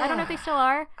called. Yeah. I don't know if they still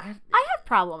are. I have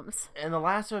problems. And the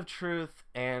lasso of truth,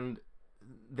 and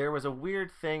there was a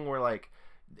weird thing where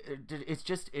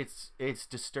it's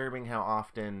disturbing how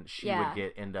often she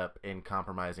would end up in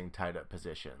compromising tied up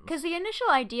positions. Because the initial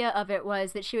idea of it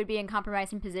was that she would be in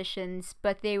compromising positions,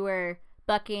 but they were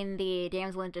bucking the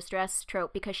damsel in distress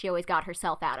trope because she always got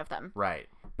herself out of them. Right.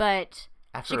 But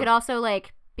she could also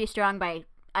be strong by,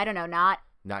 I don't know, not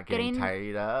getting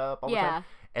tied up all the time.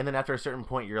 And then after a certain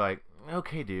point, you're like,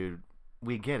 okay, dude,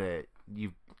 we get it.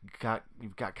 You've got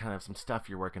kind of some stuff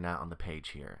you're working out on the page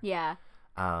here. Yeah.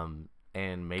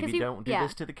 And maybe don't do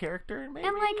this to the character. Maybe.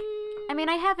 And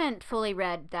I haven't fully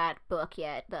read that book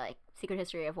yet, the Secret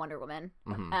History of Wonder Woman.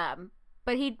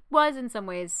 But he was in some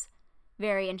ways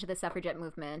very into the suffragette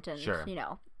movement, and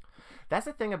That's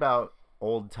the thing about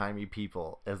old-timey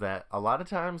people, is that a lot of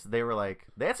times they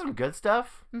had some good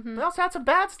stuff, they also had some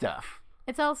bad stuff.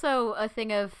 It's also a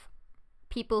thing of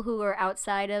people who are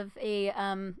outside of a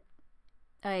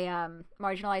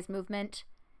marginalized movement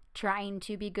trying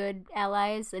to be good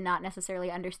allies and not necessarily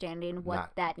understanding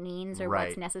what that means or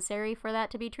what's necessary for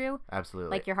that to be true.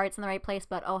 Absolutely. Like, your heart's in the right place,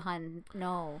 but oh, hun,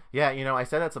 no. Yeah, I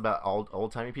said that's about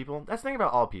old-timey people. That's the thing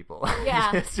about all people.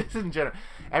 Yeah. It's just in general.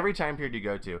 Every time period you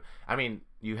go to, I mean,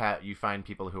 you find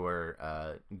people who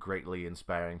are greatly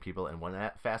inspiring people in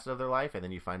one facet of their life, and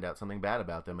then you find out something bad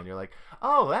about them, and you're like,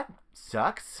 oh, that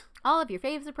sucks. All of your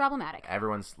faves are problematic.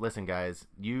 Listen, guys,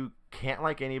 you can't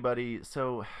like anybody,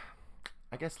 so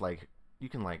I guess, you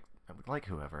can like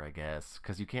whoever, I guess,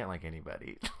 because you can't like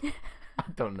anybody. I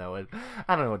don't know it.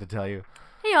 I don't know what to tell you.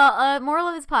 Hey, y'all, moral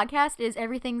of this podcast is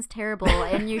everything's terrible,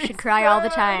 and you should cry all the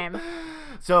time.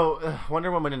 So, Wonder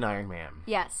Woman and Iron Man.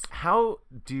 Yes. How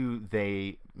do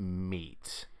they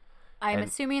meet? I'm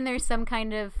assuming there's some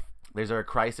kind of... There's a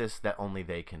crisis that only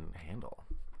they can handle.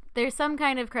 There's some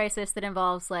kind of crisis that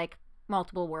involves,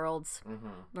 multiple worlds,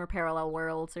 or parallel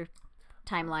worlds, or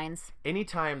timelines.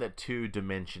 Anytime that two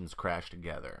dimensions crash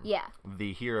together,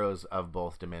 the heroes of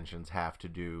both dimensions have to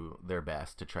do their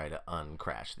best to try to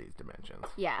uncrash these dimensions.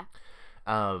 Yeah.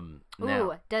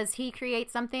 Now, does he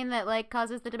create something that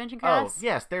causes the dimension cross? Oh,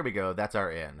 yes, there we go. That's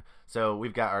our in. So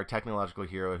we've got our technological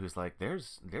hero who's like,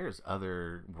 there's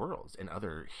other worlds and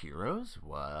other heroes.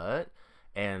 What?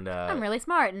 And I'm really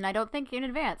smart and I don't think in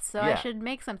advance, so I should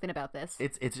make something about this.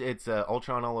 It's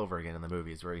Ultron all over again in the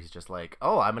movies, where he's just like,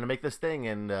 oh, I'm gonna make this thing,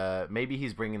 and maybe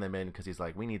he's bringing them in because he's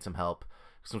like, we need some help.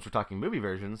 Since we're talking movie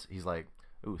versions, he's like,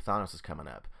 ooh, Thanos is coming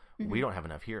up. We don't have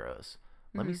enough heroes.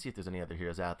 Let me see if there's any other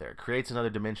heroes out there. Creates another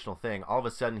dimensional thing. All of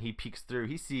a sudden, he peeks through.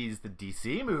 He sees the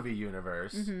DC movie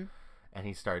universe, and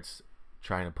he starts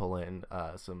trying to pull in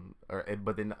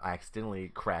but then accidentally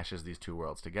crashes these two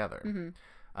worlds together.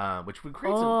 Which would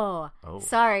create some... Oh,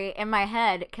 sorry. In my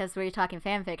head, because we're talking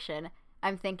fan fiction,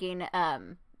 I'm thinking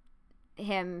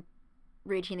him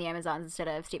reaching the Amazons instead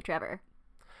of Steve Trevor.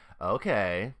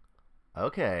 Okay.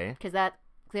 Because that's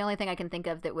the only thing I can think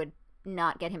of that would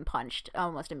not get him punched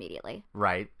almost immediately.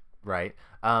 Right.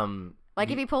 If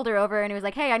he pulled her over and he was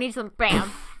like, hey, I need some...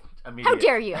 Bam! How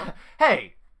dare you?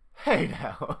 Hey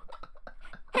now.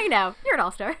 Hey now, you're an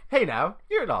all-star. Hey now,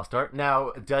 you're an all-star.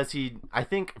 Now, does he... I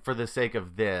think for the sake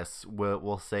of this,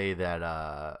 we'll say that,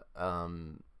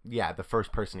 the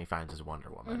first person he finds is Wonder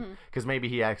Woman. Because maybe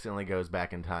he accidentally goes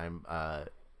back in time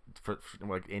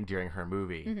during her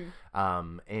movie,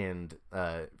 and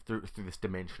through this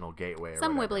dimensional gateway or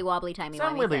some wibbly-wobbly,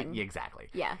 timey-wimey thing. Exactly.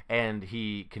 Yeah. And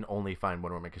he can only find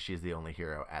Wonder Woman because she's the only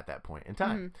hero at that point in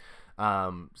time.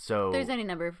 So... There's any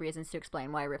number of reasons to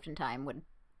explain why Rift in Time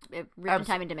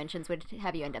and Dimensions would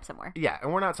have you end up somewhere. Yeah,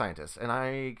 and we're not scientists, and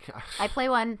I play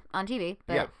one on TV,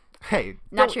 but yeah. Hey,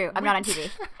 not true. I'm not on TV.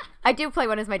 I do play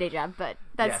one as my day job, but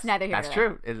that's neither here nor there. That's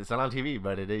true. It's not on TV,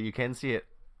 but you can see it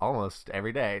almost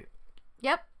every day.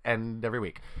 Yep. And every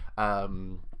week.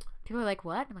 People are like,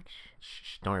 "What?" I'm like,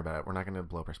 "Shh, don't worry about it. We're not going to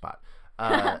blow up our spot."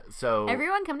 So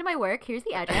everyone, come to my work. Here's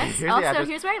the address.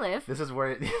 Here's where I live. This is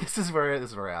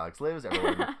where Alex lives.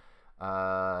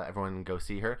 Everyone go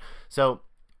see her. So.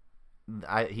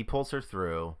 He pulls her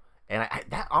through, and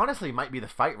that honestly might be the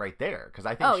fight right there, because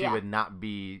I think she would not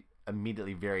be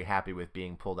immediately very happy with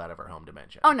being pulled out of her home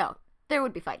dimension. Oh no, there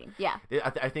would be fighting. Yeah,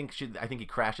 I think he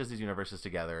crashes these universes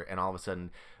together, and all of a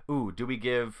sudden, do we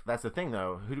give? That's the thing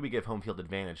though. Who do we give home field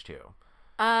advantage to?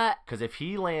 Because if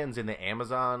he lands in the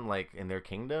Amazon, in their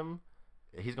kingdom,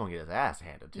 he's gonna get his ass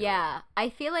handed to him. Yeah, I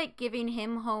feel like giving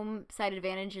him home side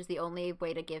advantage is the only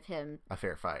way to give him a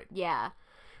fair fight. Yeah,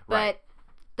 right. But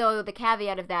though the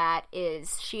caveat of that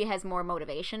is she has more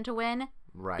motivation to win.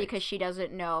 Right. Because she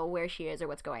doesn't know where she is or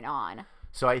what's going on.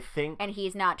 So I think... And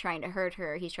he's not trying to hurt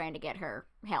her. He's trying to get her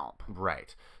help.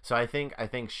 Right. So I think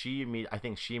she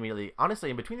immediately... Honestly,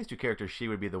 in between these two characters, she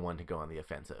would be the one to go on the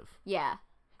offensive. Yeah.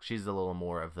 She's a little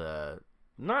more of the...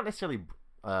 Not necessarily...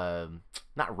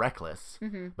 not reckless.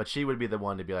 But she would be the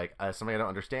one to be like, something I don't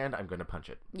understand, I'm going to punch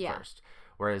it first.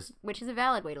 Whereas... Which is a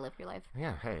valid way to live your life.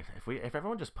 Yeah, hey, if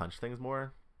everyone just punched things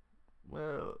more...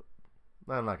 Well,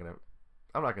 I'm not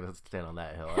gonna stand on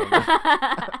that hill.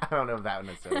 I don't know if that would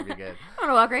necessarily be good. I'm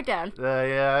gonna walk right down.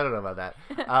 Yeah, I don't know about that.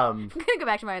 I'm gonna go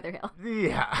back to my other hill.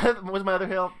 Yeah, what's my other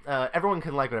hill? Everyone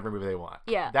can like whatever movie they want.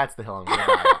 Yeah, that's the hill I'm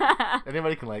gonna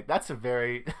Anybody can like. That's a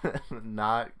very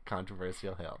not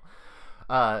controversial hill.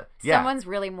 Yeah. Someone's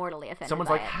really mortally offended. Someone's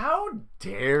by like, it. "How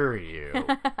dare you?"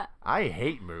 I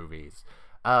hate movies.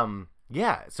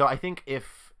 Yeah. So I think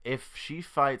if she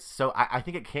fights, so I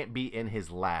think it can't be in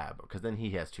his lab, because then he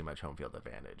has too much home field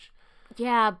advantage.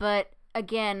 Yeah, but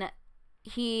again,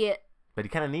 But he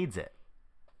kind of needs it.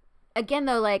 Again,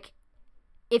 though,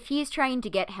 if he's trying to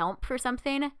get help for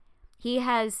something, he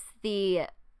has the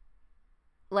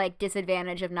like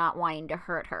disadvantage of not wanting to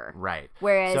hurt her. Right.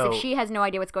 Whereas So, if she has no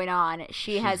idea what's going on,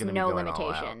 she she's has gonna be no going all out.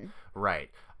 limitation. Right.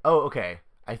 Oh, okay.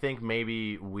 I think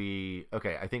maybe we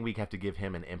have to give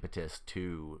him an impetus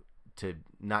to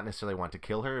not necessarily want to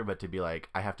kill her, but to be like,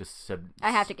 I have to incapacitate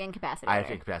I have her.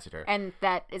 to incapacitate her. And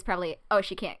that is probably,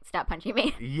 she can't stop punching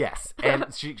me. Yes.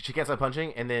 And she can't stop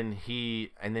punching, and then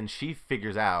she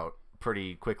figures out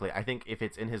pretty quickly. I think if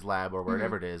it's in his lab or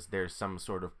wherever it is, there's some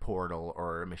sort of portal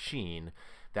or machine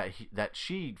that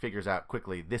she figures out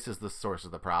quickly. This is the source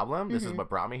of the problem. This is what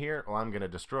brought me here. Well, I'm gonna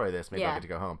destroy this. Maybe I get to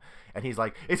go home. And he's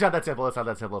like, it's not that simple. It's not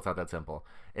that simple. It's not that simple.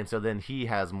 And so then he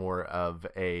has more of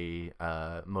a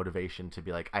motivation to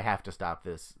be like, I have to stop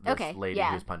this lady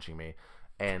who's punching me.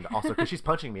 And also because she's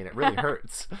punching me and it really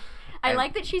hurts. I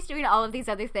like that she's doing all of these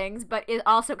other things, but is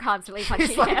also constantly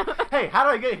punching him. Hey, how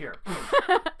did I get here?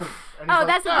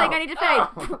 That's the thing I need to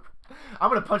say. I'm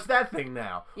gonna punch that thing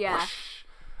now. Yeah.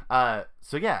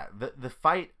 So yeah, the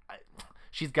fight.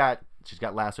 She's got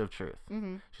Lasso of Truth.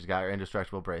 Mm-hmm. She's got her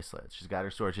indestructible bracelets. She's got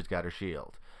her sword. She's got her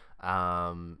shield.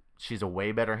 She's a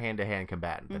way better hand-to-hand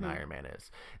combatant than Iron Man is.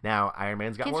 Now Iron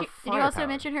Man's got more firepower. Did you also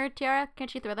mention her tiara? Can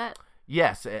she throw that?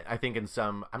 Yes, I think in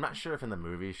some. I'm not sure if in the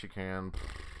movie she can.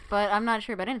 But I'm not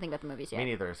sure about anything about the movies yet. Me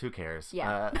neither. Who cares?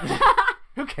 Yeah.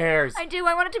 Who cares? I do.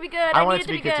 I want it to be good. I want it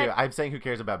to be good too. I'm saying who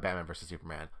cares about Batman versus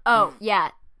Superman? Oh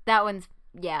yeah, that one's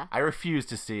yeah. I refuse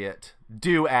to see it.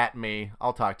 Do at me.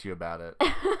 I'll talk to you about it.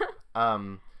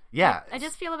 Yeah. I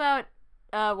just feel about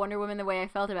Wonder Woman the way I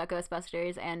felt about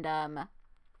Ghostbusters and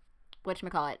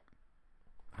whatchamacallit.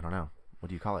 I don't know. What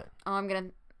do you call it? Oh, I'm gonna.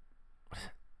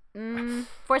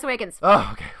 Force Awakens. Oh,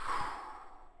 okay.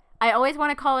 I always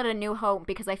want to call it A New Hope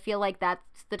because I feel like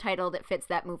that's the title that fits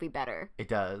that movie better. It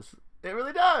does. It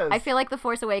really does. I feel like The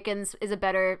Force Awakens is a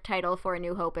better title for A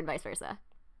New Hope and vice versa.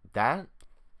 That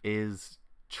is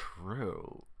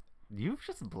true. You've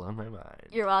just blown my mind.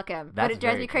 You're welcome. That's but it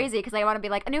drives me crazy because I want to be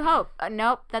like, A New Hope.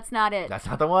 Nope, that's not it. That's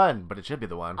not the one, but it should be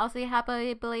the one. Also,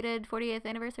 happy belated 40th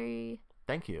anniversary.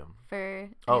 Thank you. For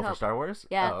for Star Wars?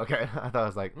 Yeah. Oh, okay. I thought I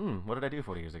was like, what did I do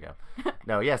 40 years ago?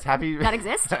 No, yes, happy... That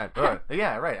exists?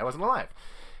 Yeah, right. I wasn't alive.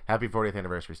 Happy 40th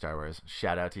anniversary, Star Wars.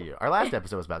 Shout out to you. Our last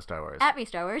episode was about Star Wars. At me,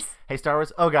 Star Wars. Hey, Star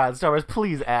Wars. Oh, God, Star Wars,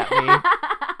 please at me.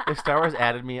 If Star Wars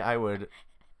added me, I would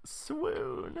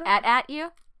swoon. At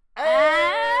you?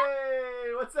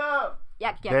 Hey, what's up?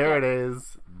 Yeah, There it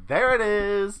is. There it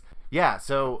is. Yeah,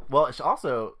 so, well, it's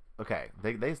also, okay,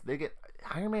 they get...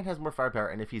 Iron Man has more firepower,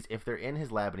 and if they're in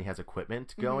his lab and he has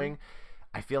equipment going,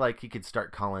 I feel like he could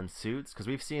start calling suits, because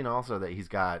we've seen also that he's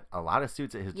got a lot of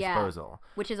suits at his disposal.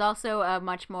 Which is also a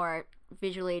much more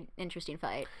visually interesting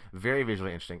fight. Very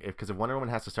visually interesting. Because if Wonder Woman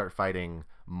has to start fighting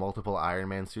multiple Iron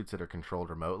Man suits that are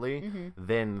controlled remotely,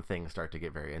 then things start to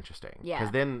get very interesting. Yeah.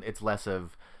 Because then it's less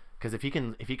of... Because if he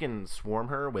can swarm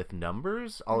her with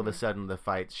numbers, all of a sudden the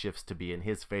fight shifts to be in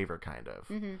his favor, kind of.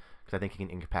 Because I think he can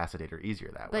incapacitate her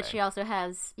easier that way. But she also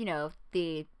has,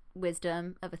 the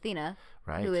wisdom of Athena,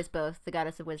 right? Who is both the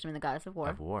goddess of wisdom and the goddess of war.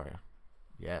 Of war,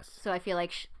 yes. So I feel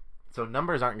like... So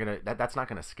numbers aren't going to... That's not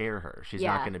going to scare her. She's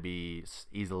not going to be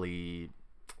easily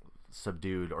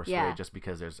subdued or swayed just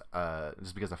because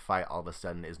a fight all of a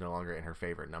sudden is no longer in her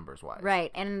favor numbers wise.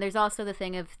 Right. And there's also the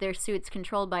thing of their suits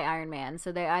controlled by Iron Man,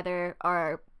 so they either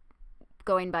are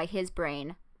going by his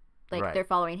brain, like they're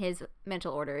following his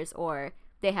mental orders, or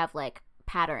they have like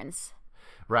patterns.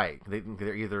 Right.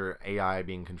 They're either AI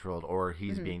being controlled or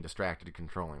he's being distracted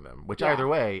controlling them, which either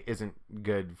way isn't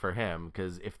good for him,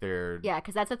 because if they're... Yeah,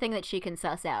 because that's a thing that she can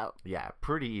suss out. Yeah,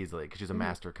 pretty easily, because she's a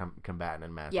master combatant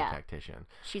and master tactician.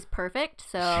 She's perfect,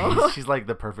 so... she's like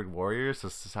the perfect warrior, so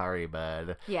sorry,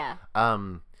 bud. Yeah.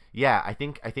 Yeah, I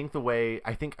think the way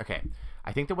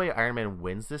Iron Man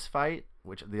wins this fight,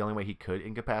 which the only way he could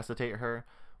incapacitate her,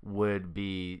 would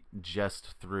be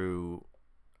just through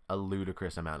a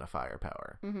ludicrous amount of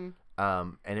firepower.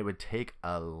 And it would take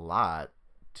a lot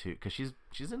to, because she's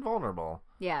invulnerable.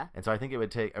 Yeah. And so I think it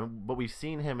would take, but we've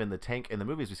seen him in the tank, in the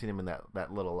movies, we've seen him in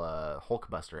that little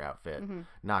Hulkbuster outfit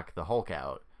knock the Hulk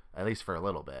out, at least for a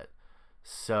little bit.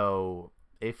 So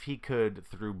if he could,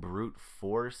 through brute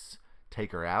force,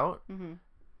 take her out,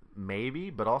 maybe,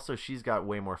 but also she's got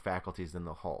way more faculties than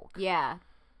the Hulk. Yeah.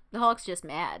 The Hulk's just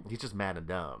mad. He's just mad and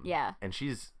dumb. Yeah. And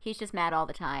he's just mad all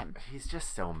the time. He's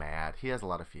just so mad. He has a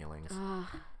lot of feelings.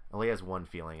 Well, he has one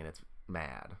feeling, and it's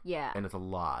mad. Yeah. And it's a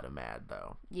lot of mad,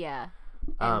 though. Yeah.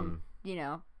 And,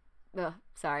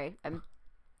 sorry. I'm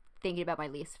thinking about my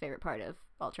least favorite part of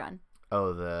Ultron.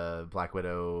 Oh, the Black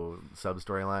Widow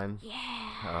sub-storyline? Yeah.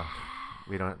 Oh,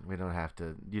 we don't have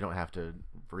to... You don't have to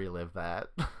relive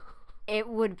that. It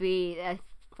would be...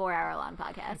 4-hour-long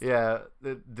podcast. Yeah,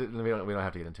 we don't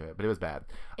have to get into it, but it was bad.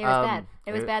 It was bad.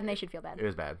 It was bad, and they should feel bad. It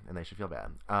was bad, and they should feel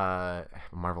bad.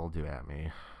 Marvel, do at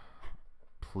me,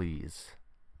 please.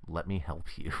 Let me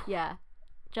help you. Yeah,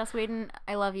 Joss Whedon,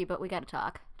 I love you, but we got to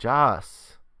talk.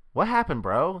 Joss, what happened,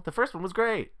 bro? The first one was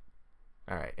great.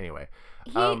 All right. Anyway,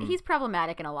 he's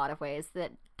problematic in a lot of ways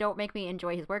that don't make me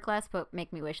enjoy his work less, but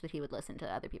make me wish that he would listen to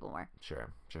other people more.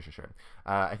 Sure.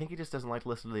 I think he just doesn't like to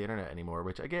listen to the internet anymore,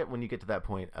 which I get when you get to that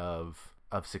point of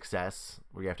success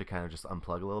where you have to kind of just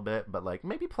unplug a little bit, but like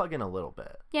maybe plug in a little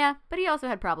bit. Yeah, but he also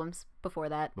had problems before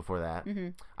that. Mm-hmm.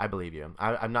 I believe you.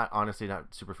 I'm honestly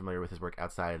not super familiar with his work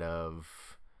outside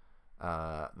of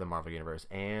the Marvel Universe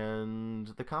and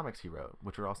the comics he wrote,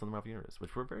 which were also in the Marvel Universe,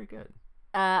 which were very good.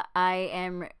 I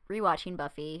am rewatching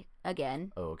Buffy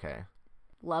again. Oh, okay.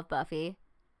 Love Buffy.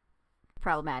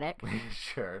 Problematic.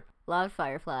 Sure. Loved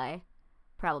Firefly.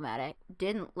 Problematic.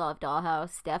 Didn't love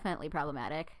Dollhouse. Definitely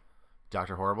problematic.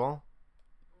 Dr. Horrible?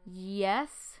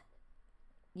 Yes.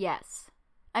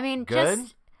 I mean,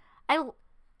 good?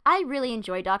 I really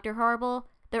enjoy Dr. Horrible.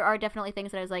 There are definitely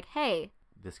things that I was like, hey,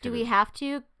 do we have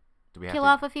to kill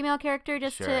off a female character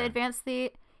just to advance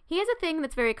the... He has a thing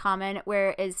that's very common,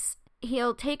 whereas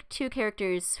he'll take two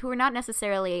characters who are not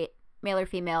necessarily male or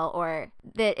female, or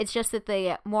that it's just that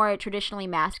the more traditionally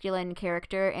masculine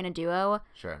character in a duo,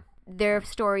 their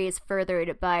story is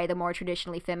furthered by the more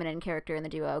traditionally feminine character in the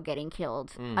duo getting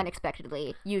killed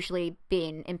unexpectedly, usually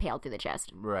being impaled through the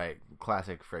chest. Right.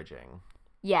 Classic fridging.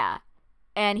 Yeah.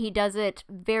 And he does it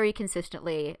very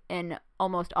consistently in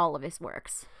almost all of his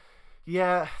works.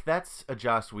 Yeah, that's a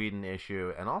Joss Whedon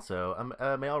issue, and also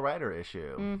a male writer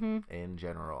issue in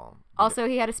general. Also,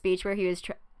 he had a speech where he was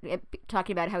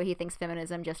talking about how he thinks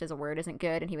feminism just as a word isn't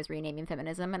good, and he was renaming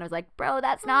feminism, and I was like, bro,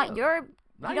 that's not your...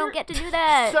 You don't get to do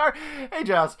that. Sorry. Hey,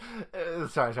 Joss.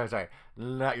 Sorry.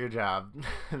 Not your job.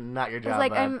 Not your job, It's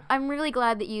like, bud. I'm really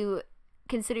glad that you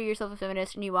consider yourself a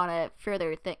feminist and you want to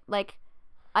further think... Like,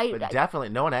 definitely,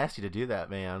 no one asked you to do that,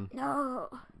 man. No,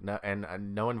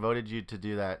 and no one voted you to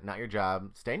do that. Not your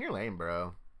job. Stay in your lane,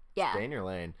 bro. Yeah. Stay in your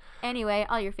lane. Anyway,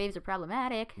 all your faves are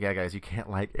problematic. Yeah, guys, you can't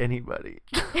like anybody.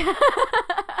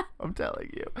 I'm telling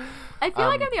you. I feel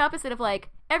like I'm the opposite of like,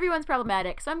 everyone's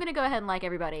problematic, so I'm going to go ahead and like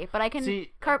everybody. But I can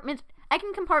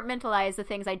compartmentalize the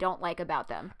things I don't like about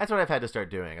them. That's what I've had to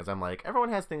start doing, is I'm like, everyone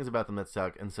has things about them that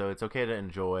suck, and so it's okay to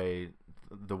enjoy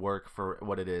the work for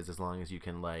what it is, as long as you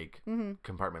can like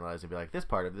compartmentalize and be like, this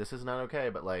part of this is not okay,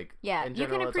 but like, in general, you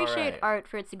can appreciate right. art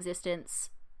for its existence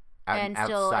and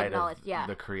still acknowledge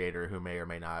the creator, who may or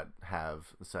may not have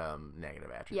some negative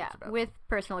attributes about with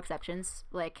personal exceptions,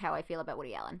 like how I feel about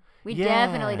Woody Allen. We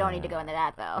definitely don't need to go into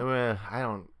that though.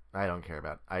 I don't care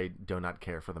about. I do not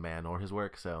care for the man or his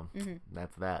work, so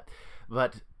that's that.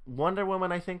 But Wonder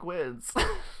Woman, I think, wins.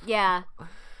 Yeah.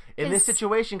 In this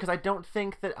situation, because I don't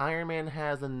think that Iron Man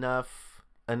has enough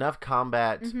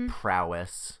combat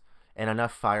prowess and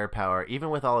enough firepower, even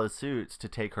with all his suits, to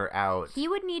take her out. He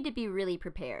would need to be really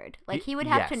prepared. Like, he would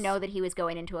have to know that he was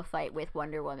going into a fight with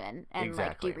Wonder Woman and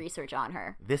like do research on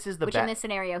her. This is which in this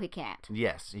scenario he can't.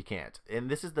 Yes, he can't. And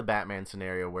this is the Batman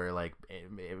scenario where, like,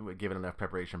 given enough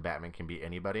preparation, Batman can beat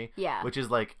anybody. Yeah. Which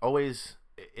is like always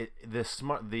the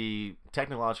smart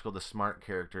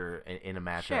character in a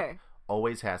matchup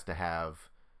always has to have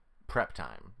prep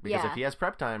time, because if he has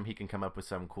prep time, he can come up with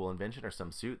some cool invention or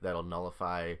some suit that'll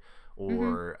nullify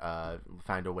or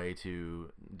find a way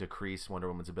to decrease Wonder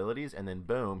Woman's abilities, and then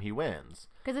boom, he wins.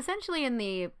 Because essentially in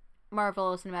the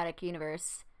Marvel Cinematic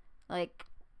Universe, like,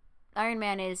 Iron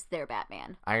Man is their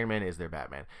Batman.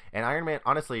 And Iron Man,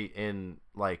 honestly, in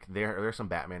like there's some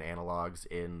Batman analogs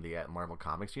in the Marvel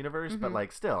Comics universe, but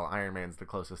like still, Iron Man's the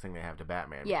closest thing they have to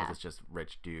Batman, because it's just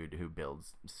rich dude who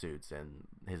builds suits, and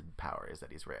his power is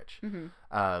that he's rich.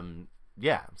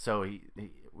 So he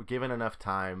given enough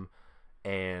time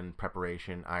and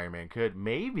preparation, Iron Man could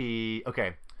maybe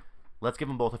let's give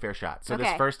them both a fair shot. So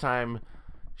this first time,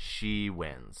 she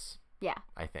wins. Yeah,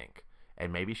 I think.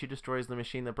 And maybe she destroys the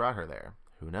machine that brought her there.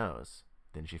 Who knows?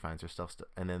 Then she finds herself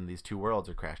and then these two worlds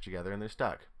are crashed together and they're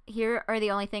stuck. Here are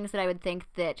the only things that I would think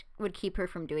that would keep her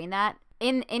from doing that.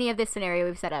 In any of this scenario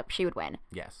we've set up, she would win.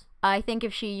 Yes. I think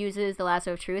if she uses the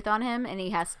lasso of truth on him and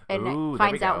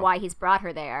finds out why he's brought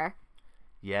her there.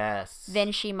 Yes.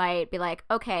 Then she might be like,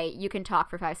 okay, you can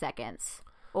talk for 5 seconds.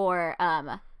 Or,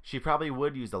 she probably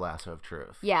would use the lasso of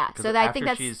truth. Yeah, so I think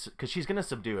that's... Because she's going to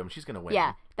subdue him. She's going to win.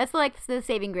 Yeah, that's like the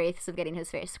saving grace of getting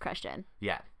his face crushed in.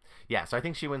 Yeah. Yeah, so I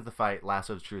think she wins the fight.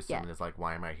 Lasso of truth and is like,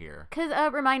 why am I here? Because,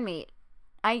 remind me,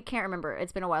 I can't remember.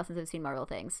 It's been a while since I've seen Marvel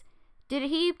things. Did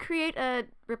he create a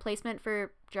replacement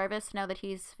for Jarvis now that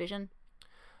he's Vision?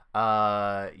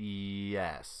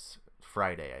 Yes.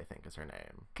 Friday, I think, is her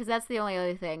name. Because that's the only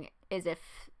other thing, is if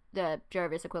the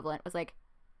Jarvis equivalent was like,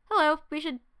 hello,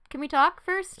 can we talk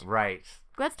first? Right.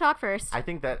 Let's talk first. I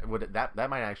think that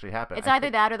might actually happen. It's either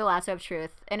that or the lasso of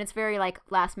truth, and it's very like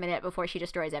last minute before she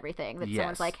destroys everything that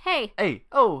someone's like, hey,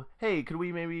 could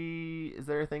we maybe? Is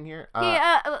there a thing here?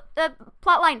 plot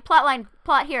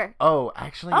here. Oh,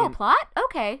 actually. Oh, plot?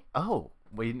 Okay. Oh,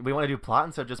 we want to do plot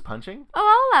instead of just punching?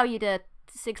 Oh, I'll allow you to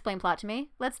explain plot to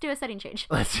me. Let's do a setting change.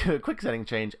 Let's do a quick setting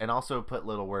change and also put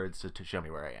little words to show me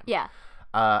where I am. Yeah.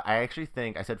 I actually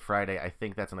think I said Friday. I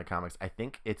think that's in the comics. I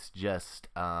think it's just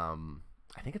I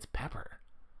think it's Pepper.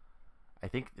 I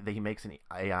think that he makes an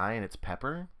AI and it's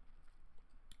Pepper.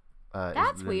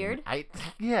 That's weird. I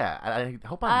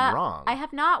hope I'm wrong. I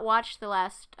have not watched the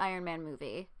last Iron Man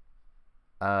movie.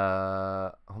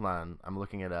 Hold on. I'm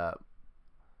looking it up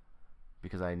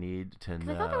because I need to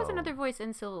know. I thought there was another voice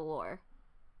in Civil War.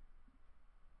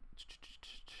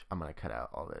 I'm gonna cut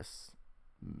out all this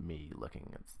me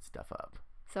looking at stuff up.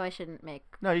 So I shouldn't make.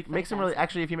 No, you can make some really.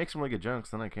 Actually, if you make some really good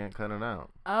jokes, then I can't cut it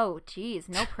out. Oh, geez,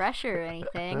 no pressure or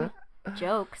anything.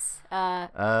 Jokes.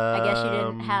 I guess you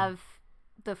didn't have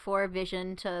the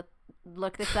forevision to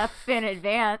look this up in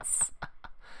advance.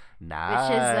 Nice.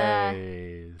 Which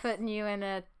is putting you in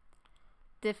a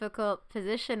difficult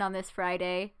position on this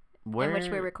Friday, in which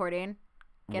we're recording.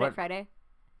 Get it, Friday?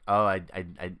 Oh, I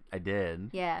did.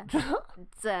 Yeah.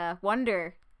 It's a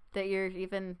wonder that you're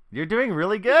even. You're doing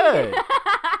really good.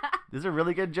 These are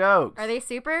really good jokes. Are they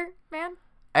super, man?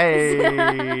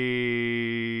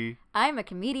 Hey. I'm a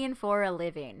comedian for a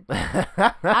living.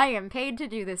 I am paid to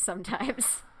do this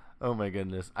sometimes. Oh my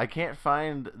goodness. I can't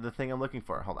find the thing I'm looking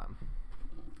for. Hold on.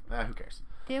 Who cares?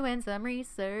 Doing some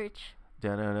research.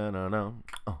 No.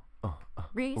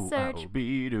 Research.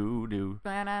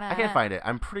 I can't find it.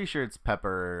 I'm pretty sure it's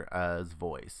Pepper's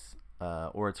voice.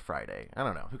 Or it's Friday. I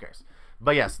don't know. Who cares?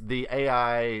 But yes, the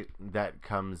AI that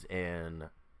comes in,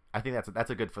 I think that's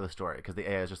a good for the story because the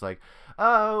AI is just like,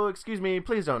 oh, excuse me,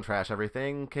 please don't trash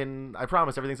everything. I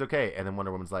promise everything's okay. And then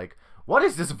Wonder Woman's like, what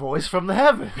is this voice from the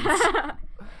heavens?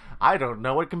 I don't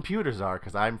know what computers are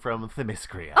because I'm from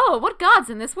Themyscira. Oh, what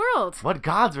gods in this world? What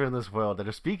gods are in this world that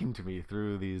are speaking to me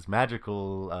through these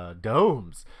magical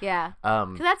domes? Yeah.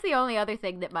 Because that's the only other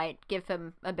thing that might give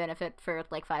him a benefit for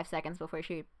like 5 seconds before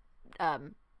she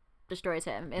destroys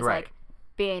him is like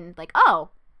being like,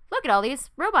 oh, look at all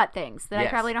these robot things that I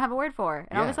probably don't have a word for,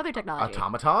 and all this other technology.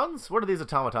 Automatons? What are these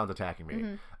automatons attacking me?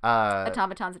 Mm-hmm.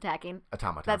 Automatons attacking.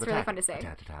 Automatons. That's attacking. really fun to say.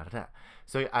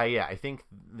 So I think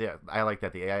I like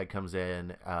that the AI comes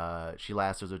in. She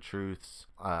lassos of truths.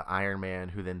 Iron Man,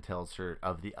 who then tells her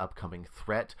of the upcoming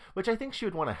threat, which I think she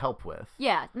would want to help with.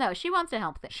 Yeah, no, she wants to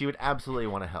help things. She would absolutely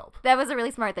want to help. That was a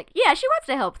really smart thing. Yeah, she wants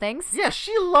to help things. Yeah,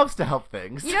 she loves to help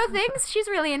things. You know things? She's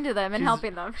really into them and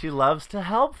helping them. She loves to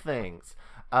help things.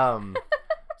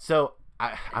 So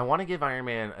I want to give Iron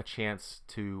Man a chance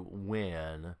to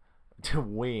win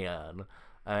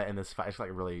in this fight. It's like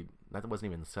really, that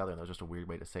wasn't even Southern. That was just a weird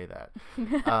way to say that.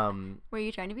 Were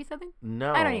you trying to be Southern?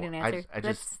 No, I don't need an answer. I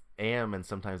just am, and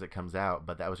sometimes it comes out,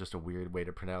 but that was just a weird way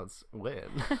to pronounce win.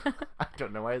 I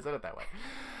don't know why I said it that way.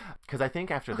 Because I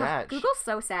think after that, Google's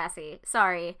so sassy.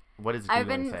 Sorry. What is Google I've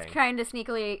been saying? trying to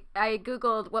sneakily. I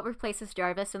googled what replaces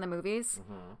Jarvis in the movies,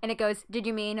 and it goes, "Did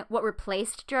you mean what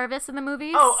replaced Jarvis in the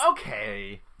movies?" Oh,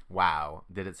 okay. Wow.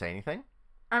 Did it say anything?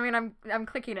 I mean, I'm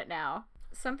clicking it now.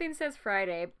 Something says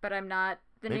Friday, but I'm not.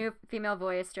 The new female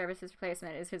voice, Jarvis's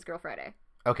replacement, is his girl Friday.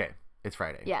 Okay, it's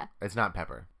Friday. Yeah. It's not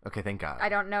Pepper. Okay, thank God. I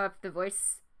don't know if the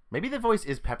voice. Maybe the voice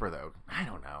is Pepper though. I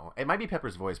don't know. It might be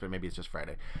Pepper's voice, but maybe it's just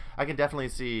Friday. I can definitely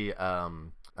see.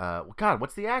 God,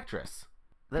 what's the actress?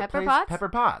 Pepper Potts? Pepper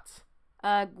Potts.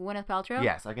 Gwyneth Paltrow?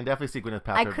 Yes, I can definitely see Gwyneth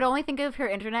Paltrow. I could only think of her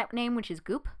internet name, which is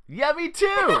Goop. Yeah, me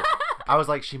too! I was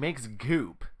like, she makes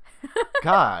goop.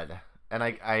 God. And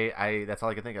I that's all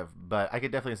I could think of. But I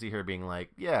could definitely see her being like,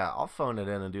 yeah, I'll phone it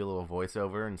in and do a little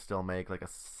voiceover and still make like a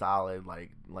solid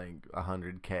like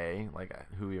 $100K. Like,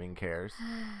 who even cares?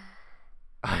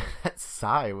 That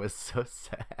sigh was so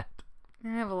sad. I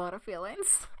have a lot of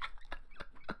feelings.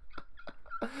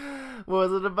 What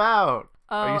was it about?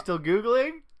 Are you still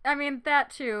Googling? I mean,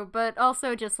 that too, but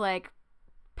also just like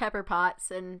Pepper Potts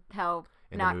and how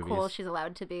not cool she's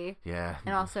allowed to be. Yeah.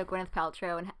 And also Gwyneth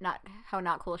Paltrow and how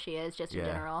not cool she is just in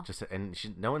general.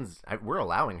 We're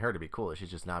allowing her to be cool.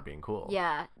 She's just not being cool.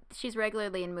 Yeah. She's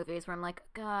regularly in movies where I'm like,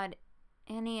 God,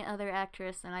 any other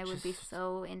actress and I would be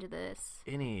so into this.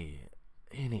 Any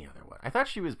other one. I thought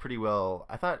she's pretty well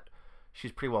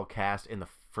cast in the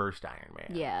first Iron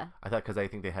Man. Yeah. I thought because I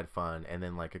think they had fun and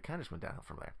then like it kind of just went downhill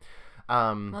from there.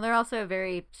 Well, they're also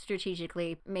very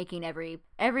strategically making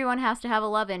everyone has to have a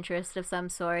love interest of some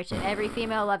sort, and every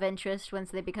female love interest,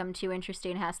 once they become too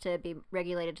interesting, has to be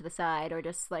regulated to the side or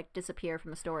just like disappear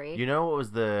from the story. You know what was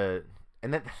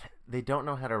and that they don't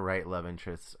know how to write love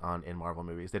interests in Marvel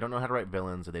movies. They don't know how to write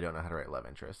villains, or they don't know how to write love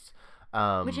interests.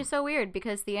 Which is so weird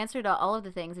because the answer to all of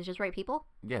the things is just write people.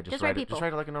 Yeah, just write it. people. Just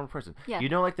write it like a normal person. Yeah. You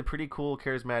know, like the pretty cool,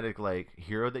 charismatic like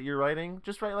hero that you're writing.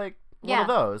 Just write like one Yeah. of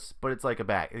those, but it's like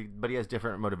but he has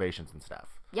different motivations and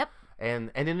stuff. Yep.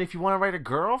 And then if you want to write a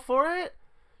girl for it,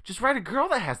 just write a girl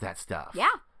that has that stuff. Yeah.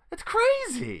 It's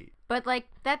crazy. But like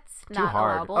that's Too not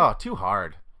hard. allowable. Oh, too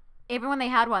hard. Even when they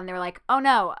had one, they were like, "Oh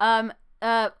no,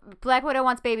 Black Widow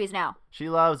wants babies now." She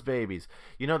loves babies.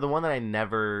 You know, the one that I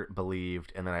never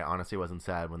believed and that I honestly wasn't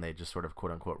sad when they just sort of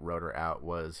quote unquote wrote her out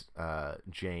was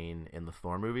Jane in the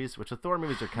Thor movies, which the Thor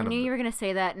movies are kind I of. knew you were gonna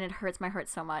say that, and it hurts my heart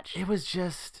so much. It was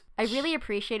just. I really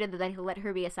appreciated that he let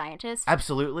her be a scientist.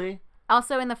 Absolutely.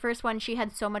 Also, in the first one, she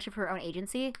had so much of her own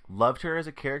agency. Loved her as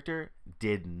a character.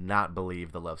 Did not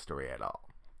believe the love story at all.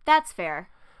 That's fair.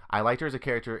 I liked her as a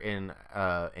character in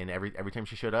every time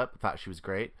she showed up. Thought she was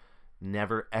great.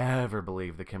 Never ever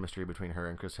believed the chemistry between her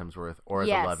and Chris Hemsworth, or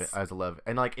as a love.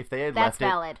 And like if they had That's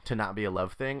left valid. it to not be a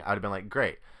love thing, I'd have been like,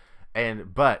 great.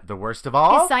 But the worst of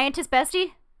all, His scientist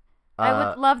bestie? I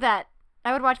would love that.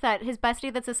 I would watch that. His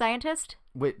bestie that's a scientist?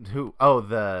 Wait, who? Oh,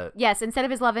 the. Yes, instead of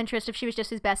his love interest, if she was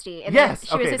just his bestie. And Yes, then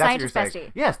she okay, was his that's what you're scientist saying.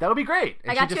 bestie. Yes, that would be great. And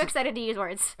I she got too just- excited to use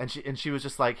words. And she was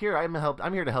just like, here,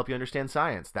 I'm here to help you understand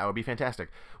science. That would be fantastic.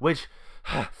 Which.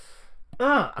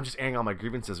 I'm just airing all my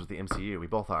grievances with the MCU. We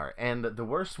both are. And the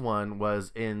worst one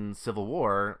was in Civil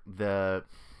War, the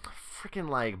freaking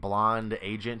like blonde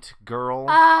agent girl,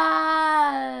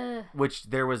 which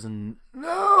there was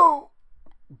no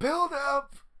build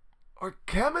up or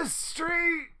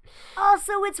chemistry.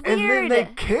 Also, it's weird. And then they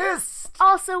kissed.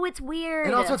 Also, it's weird.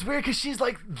 And also, it's weird because she's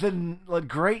like the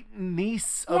great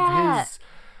niece of Yeah. his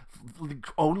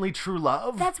only true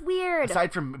love. That's weird.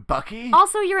 Aside from Bucky.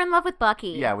 Also, you're in love with Bucky.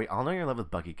 Yeah, we all know you're in love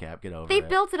with Bucky, Cap. Get over They've it.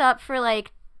 built it up for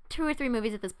like 2 or 3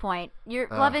 movies at this point. Your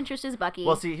love interest is Bucky.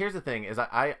 Well, see, here's the thing: is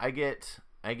I get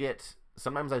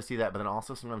sometimes I see that, but then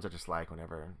also sometimes I just like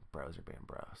whenever bros are being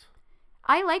bros.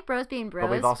 I like bros being bros,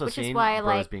 But we've also which seen is why I bros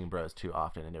like. being bros too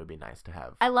often, and it would be nice to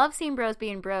have. I love seeing bros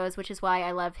being bros, which is why I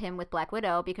love him with Black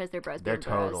Widow because they're bros They're being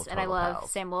bros, total and I love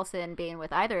pals. Sam Wilson being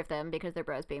with either of them because they're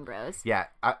bros being bros. Yeah,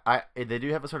 they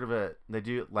do have a sort of a they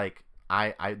do like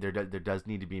there does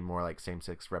need to be more like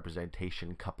same-sex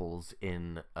representation couples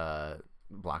in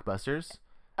blockbusters.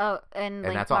 Oh, and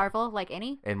like that's all. Marvel, like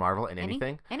any? In Marvel, in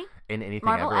anything, Any? in anything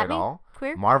Marvel ever at at me? all.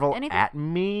 Queer? Marvel Anything? at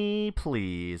me,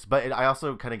 please. But I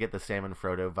also kind of get the Sam and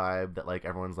Frodo vibe that like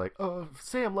everyone's like, oh,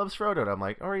 Sam loves Frodo, and I'm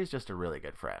like, or he's just a really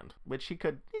good friend, which he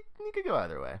could go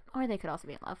either way. Or they could also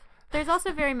be in love. There's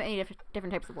also very many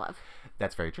different types of love.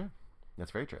 That's very true.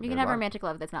 That's very true. You There's can a have lot- romantic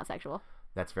love that's not sexual.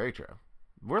 That's very true.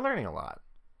 We're learning a lot,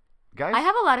 guys. I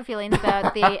have a lot of feelings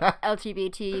about the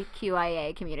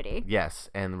LGBTQIA community. Yes,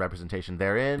 and the representation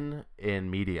therein in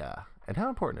media and how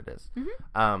important it is.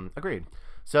 Mm-hmm. Agreed.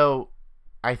 So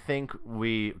I think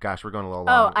we're going a little long.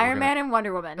 Oh, Iron Man and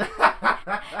Wonder Woman.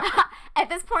 At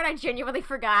this point, I genuinely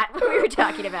forgot what we were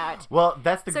talking about. Well,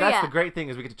 that's the yeah. great thing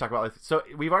is we get to talk about. So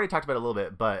we've already talked about it a little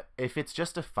bit, but if it's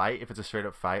just a fight, if it's a straight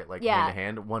up fight, like Yeah. hand to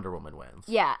hand, Wonder Woman wins.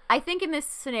 Yeah, I think in this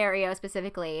scenario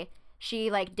specifically,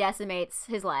 she like decimates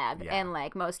his lab Yeah. and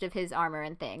like most of his armor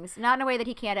and things. Not in a way that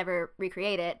he can't ever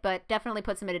recreate it, but definitely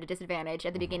puts him at a disadvantage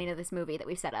at the beginning of this movie that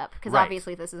we've set up. Because Right.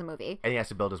 obviously this is a movie. And he has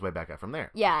to build his way back up from there.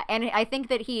 Yeah, and I think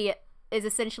that he is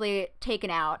essentially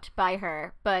taken out by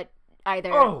her, but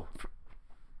either Oh,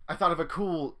 I thought of a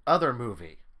cool other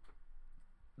movie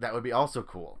that would be also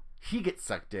cool. He gets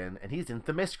sucked in, and he's in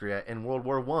Themyscira in World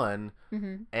War One,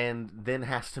 and then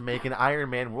has to make an Iron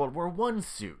Man World War One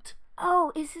suit.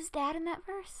 Oh, is his dad in that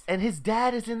verse? And his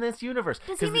dad is in this universe.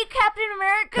 Does he 'Cause meet Captain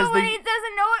America 'cause when the- he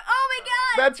doesn't know it? Oh my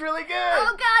god! That's really good.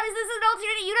 Oh god, is this an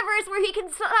alternate universe where he can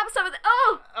have some of the...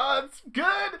 Oh! Oh, it's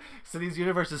good. So these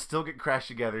universes still get crashed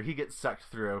together. He gets sucked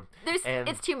through. And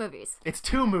It's 2 movies. it's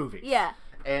 2 movies. Yeah.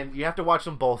 And you have to watch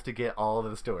them both to get all of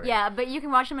the story. Yeah, but you can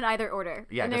watch them in either order.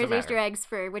 Yeah, it and doesn't there's Easter matter. eggs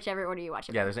for whichever order you watch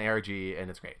them. Yeah, there's an ARG, and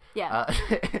it's great. Yeah.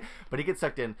 But he gets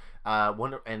sucked in.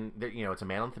 It's a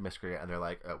man on Themyscira, and they're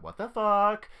like, what the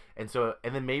fuck? And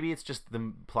then maybe it's just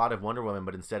the plot of Wonder Woman,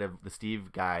 but instead of the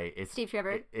Steve guy, it's Steve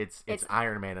Trevor? It's It's-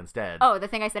 Iron Man instead. Oh, the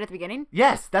thing I said at the beginning?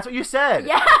 Yes, that's what you said.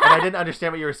 Yeah. And I didn't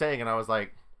understand what you were saying, and I was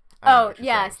like, I don't know Oh, what you're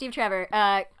yeah, saying. Steve Trevor,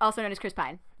 also known as Chris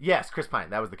Pine. Yes, Chris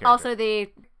Pine. That was the character. Also the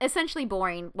essentially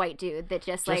boring white dude that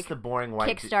just like the boring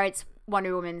white. kickstarts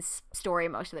Wonder Woman's story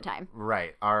most of the time.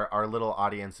 Right. Our little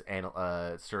audience and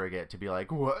surrogate to be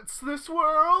like, what's this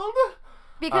world?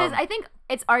 Because I think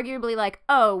it's arguably like,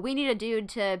 oh, we need a dude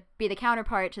to be the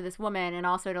counterpart to this woman and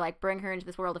also to like bring her into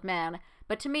this world of men.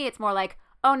 But to me, it's more like,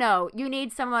 oh no, you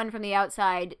need someone from the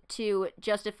outside to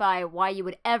justify why you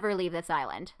would ever leave this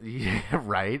island. Yeah,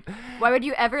 right. Why would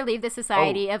you ever leave this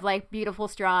society of like beautiful,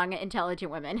 strong,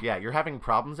 intelligent women? Yeah, you're having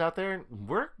problems out there.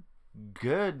 We're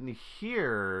good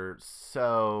here,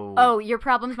 so. Oh, your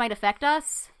problems might affect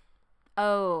us?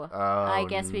 Oh, I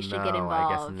guess we should get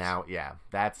involved. I guess now, yeah,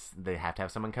 they have to have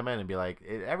someone come in and be like,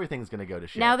 everything's gonna go to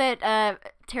shit. Now that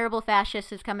terrible fascist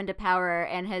has come into power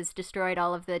and has destroyed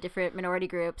all of the different minority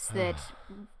groups that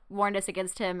warned us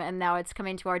against him, and now it's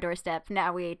coming to our doorstep,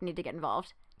 now we need to get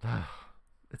involved.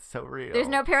 It's so real. There's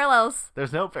no parallels.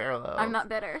 There's no parallels. I'm not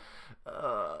bitter.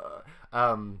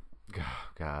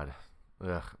 God.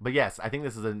 Ugh. But yes, I think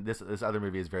this other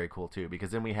movie is very cool too,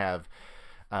 because then we have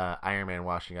Iron Man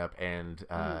washing up, and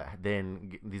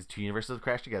then these two universes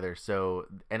crash together. So,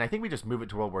 and I think we just move it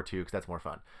to World War II because that's more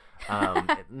fun.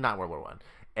 Not World War I.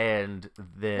 And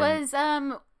then was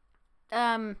the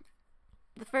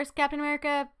first Captain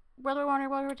America World War I or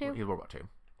World War II? World War II.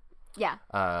 Yeah,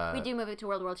 we do move it to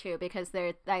World War II because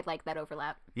I like that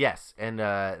overlap. Yes, and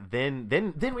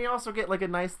then we also get like a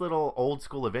nice little old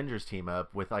school Avengers team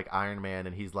up with like Iron Man,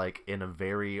 and he's like in a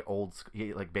very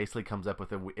he like basically comes up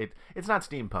with it's not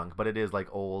steampunk, but it is like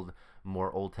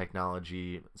more old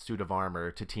technology suit of armor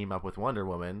to team up with Wonder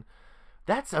Woman.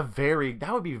 That's a very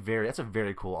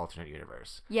cool alternate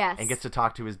universe. Yes, and gets to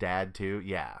talk to his dad too.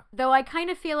 Yeah, though I kind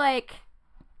of feel like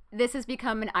this has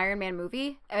become an Iron Man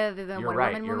movie other than Wonder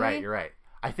Woman movie. You're right.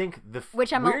 I think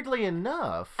weirdly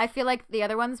enough, I feel like the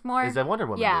other one's more is a Wonder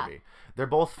Woman movie. They're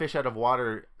both fish out of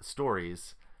water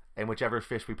stories, and whichever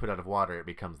fish we put out of water, it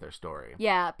becomes their story.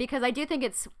 Yeah, because I do think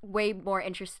it's way more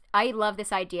interesting. I love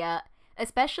this idea,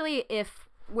 especially if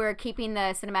we're keeping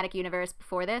the cinematic universe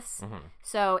before this. Mm-hmm.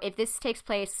 So if this takes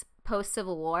place post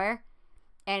Civil War,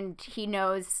 and he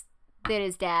knows that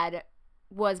his dad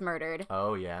was murdered.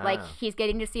 Oh, yeah. Like, he's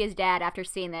getting to see his dad after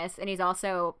seeing this, and he's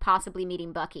also possibly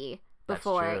meeting Bucky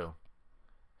before. That's true.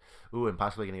 Ooh, and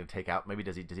possibly getting to take out, maybe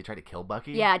does he try to kill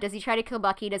Bucky? Yeah, does he try to kill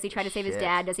Bucky? Does he try to save his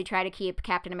dad? Does he try to keep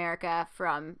Captain America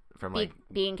from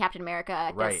being Captain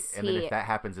America? Right, and then if that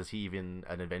happens, is he even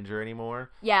an Avenger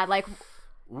anymore? Yeah, like,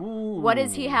 ooh, what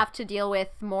does he have to deal with,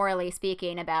 morally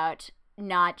speaking, about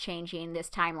not changing this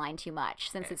timeline too much,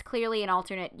 since it's clearly an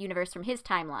alternate universe from his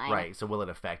timeline. Right, so will it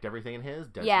affect everything in his?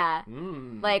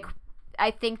 Like, I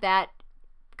think that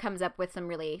comes up with some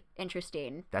really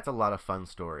interesting... That's a lot of fun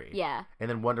story. Yeah.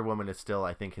 And then Wonder Woman is still,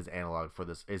 I think, his analog for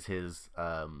this, is his,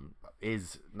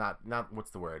 what's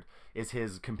the word? Is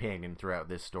his companion throughout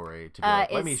this story to be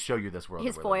like, let me show you this world.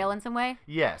 His foil in some way?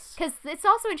 Yes. Because it's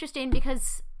also interesting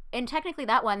because, and technically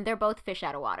that one, they're both fish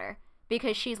out of water.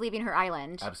 Because she's leaving her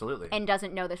island. Absolutely. And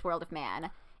doesn't know this world of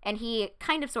man. And he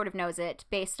kind of sort of knows it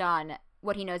based on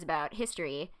what he knows about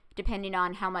history, depending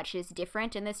on how much is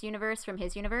different in this universe from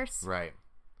his universe. Right.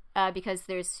 Because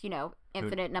there's,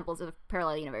 infinite numbers of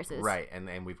parallel universes. Right,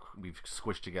 and we've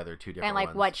squished together two different ones. And, like,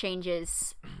 ones. what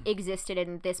changes existed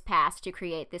in this past to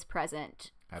create this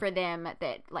present for them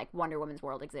that, like, Wonder Woman's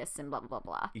world exists and blah, blah, blah,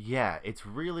 blah. Yeah, it's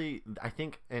really, I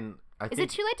think... Is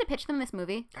it too late to pitch them this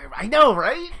movie? I know,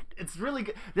 right? It's really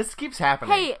good. This keeps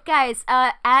happening. Hey, guys,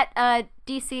 at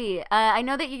DC, I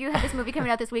know that you have this movie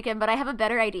coming out this weekend, but I have a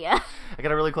better idea. I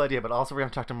got a really cool idea, but also we're going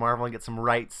to talk to Marvel and get some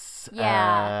rights.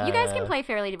 Yeah. You guys can play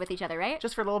fairly with each other, right?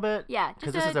 Just for a little bit? Yeah.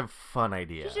 Because this is a fun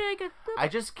idea. Just like I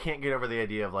just can't get over the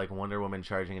idea of, like, Wonder Woman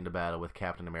charging into battle with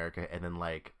Captain America and then,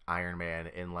 like, Iron Man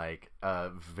in, like,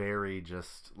 a very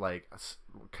just, like,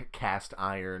 cast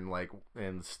iron, like,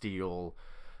 and steel,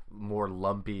 more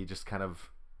lumpy, just kind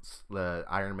of the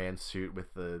Iron Man suit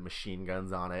with the machine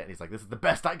guns on it, and he's like, "This is the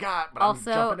best I got," but I'm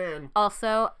jumping in.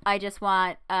 Also, I just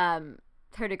want her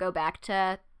to go back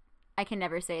to, I can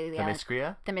never say the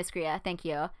Themyscira. Themyscira, thank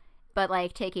you, but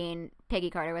like taking Peggy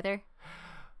Carter with her,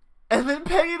 and then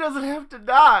Peggy doesn't have to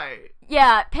die.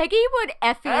 Yeah, Peggy would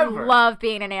effing love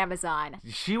being an Amazon.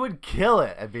 She would kill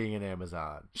it at being an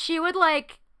Amazon. She would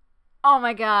like. Oh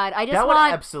my god, I just that want... That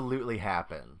would absolutely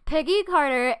happen. Peggy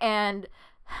Carter and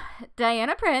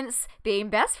Diana Prince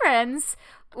being best friends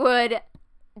would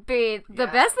be the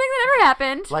best thing that ever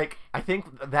happened. Like, I think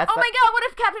that's... Oh my god, what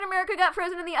if Captain America got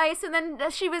frozen in the ice and then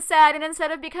she was sad and instead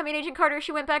of becoming Agent Carter,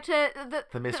 she went back to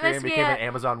the mystery and became an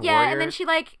Amazon warrior? Yeah, and then she,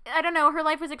 like, I don't know, her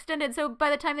life was extended, so by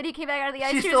the time that he came back out of the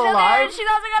ice, she's she was still still alive? there and she's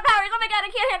also got powers. Oh my god, I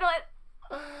can't handle it.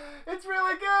 It's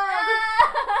really good.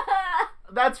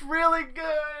 That's really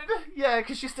good. Yeah,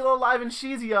 because she's still alive and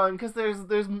she's young. Because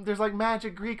there's like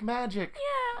magic, Greek magic.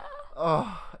 Yeah.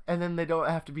 Oh, and then they don't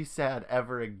have to be sad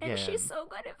ever again. And she's so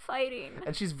good at fighting.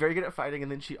 And she's very good at fighting, and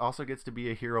then she also gets to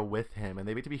be a hero with him, and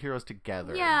they get to be heroes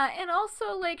together. Yeah, and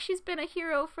also like she's been a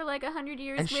hero for like 100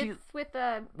 years And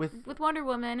with Wonder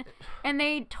Woman, and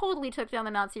they totally took down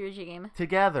the Nazi regime.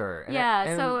 Together.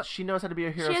 And so she knows how to be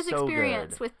a hero. She has so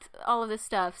experience good. with all of this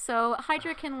stuff, so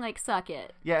Hydra can like suck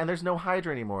it. Yeah, and there's no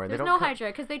Hydra anymore. There's no Hydra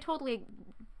because they totally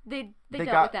they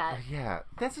dealt with that. Yeah,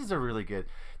 this is a really good.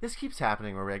 This keeps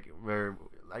happening where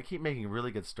I keep making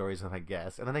really good stories and I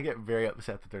guess, and then I get very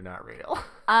upset that they're not real.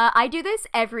 I do this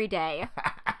every day.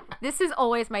 This is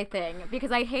always my thing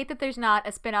because I hate that there's not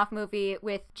a spin-off movie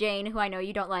with Jane, who I know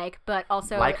you don't like, but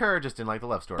also like her, just didn't like the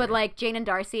love story. But like Jane and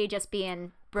Darcy just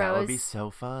being bros. That would be so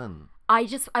fun. I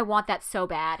want that so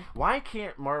bad. Why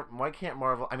can't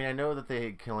Marvel? I mean, I know that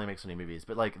they can only make so many movies,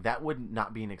 but like that would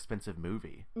not be an expensive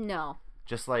movie. No.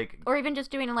 Just like, or even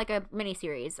just doing like a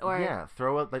miniseries, or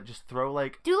throw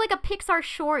do like a Pixar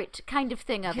short kind of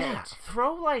thing of it.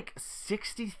 Throw like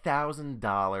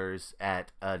 $60,000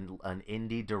 at an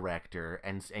indie director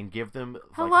and give them.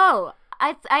 Hello,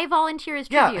 I volunteer as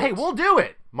tribute. Yeah, hey, we'll do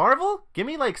it. Marvel, give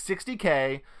me like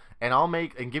 $60K,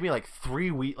 and give me like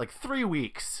 3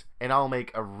 weeks, and I'll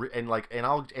make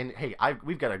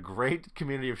we've got a great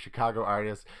community of Chicago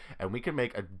artists, and we can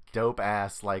make a dope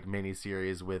ass like mini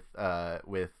series with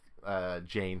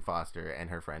Jane Foster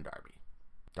and her friend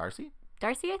Darcy,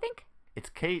 I think it's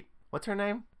Kate. What's her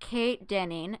name? Kat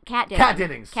Dennings.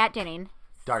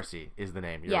 Darcy is the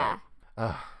name. You're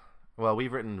right. Well,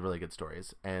 we've written really good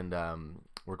stories, and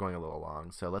we're going a little long,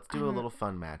 so let's do a little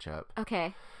fun matchup.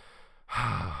 Okay.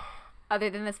 Other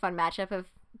than this fun matchup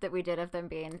that we did of them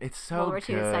being World War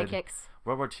II psychics.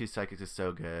 World War II psychics is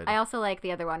so good. I also like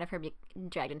the other one of her being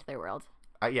dragged into their world.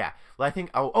 Yeah. Well, I think.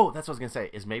 Oh, that's what I was gonna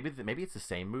say. Is maybe it's the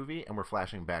same movie, and we're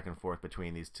flashing back and forth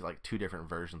between these two different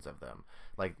versions of them.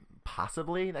 Like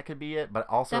possibly that could be it, but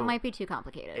also that might be too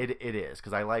complicated. It is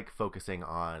because I like focusing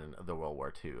on the World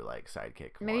War II like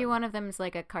sidekick. Maybe one of them is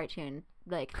like a cartoon,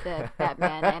 like the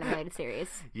Batman animated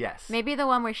series. Yes. Maybe the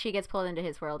one where she gets pulled into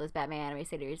his world is Batman animated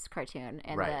series cartoon,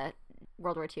 and the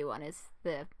World War II one is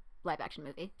the live action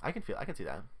movie. I can see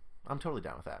that. I'm totally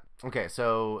down with that. Okay,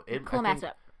 so cool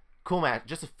matchup. Cool match,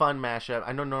 just a fun mashup.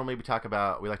 I know normally we like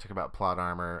to talk about plot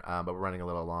armor, but we're running a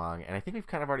little long, and I think we've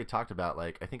kind of already talked about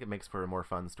I think it makes for a more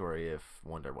fun story if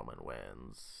Wonder Woman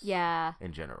wins. Yeah.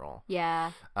 In general.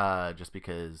 Yeah. Just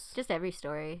because. Just every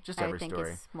story. I think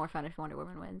is more fun if Wonder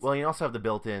Woman wins. Well, you also have the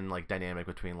built-in dynamic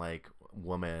between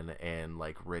woman and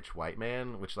rich white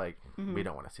man, which we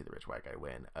don't want to see the rich white guy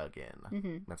win again.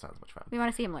 Mm-hmm. That's not as much fun. We want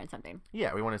to see him learn something.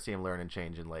 Yeah, we want to see him learn and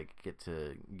change and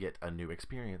get a new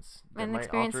experience. And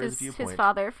experiences his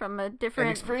father from a different.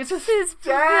 And experiences his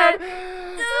dad.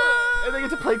 And they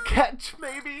get to play catch,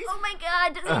 maybe. Oh my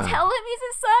God! Does he tell him he's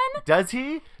his son? Does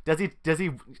he?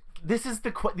 These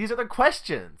are the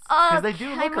questions because they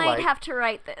do look alike. I might have to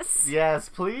write this. Yes,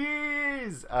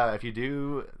 please. If you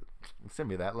do, send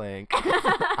me that link.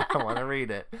 I want to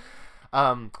read it.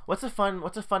 What's a fun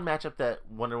matchup that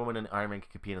Wonder Woman and Iron Man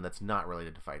can compete in that's not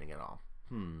related to fighting at all?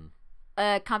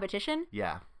 Competition?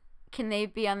 Yeah. Can they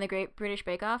be on the Great British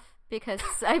Bake Off? Because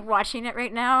I'm watching it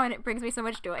right now and it brings me so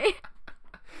much joy.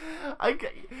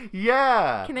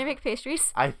 Yeah. Can they make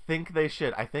pastries? I think they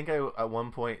should. I think I at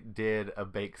one point did a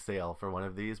bake sale for one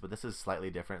of these, but this is slightly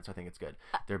different, so I think it's good.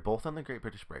 They're both on the Great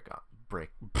British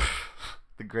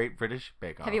the Great British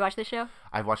Bake Off. Have you watched this show?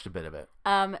 I've watched a bit of it.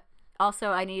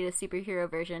 Also, I need a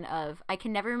superhero version of. I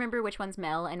can never remember which one's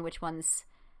Mel and which one's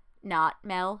not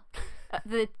Mel.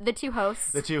 The two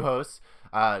hosts. The two hosts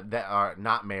that are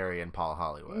not Mary and Paul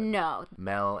Hollywood. No.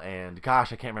 Mel and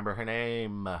gosh, I can't remember her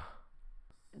name.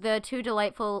 The two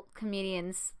delightful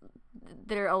comedians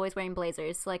that are always wearing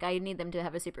blazers. I need them to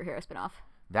have a superhero spinoff.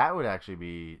 That would actually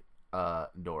be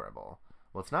adorable.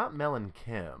 Well, it's not Mel and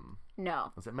Kim.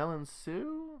 No. Is it Mel and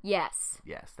Sue? Yes.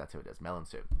 Yes, that's who it is. Mel and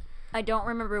Sue. I don't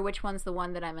remember which one's the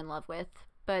one that I'm in love with,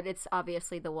 but it's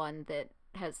obviously the one that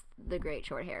has the great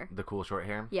short hair. The cool short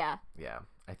hair? Yeah. Yeah.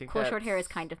 I think cool short hair is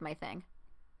kind of my thing.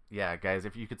 Yeah, guys,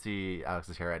 if you could see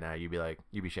Alex's hair right now, you'd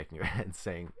be shaking your head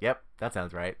saying, "Yep, that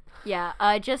sounds right." Yeah,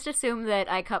 just assume that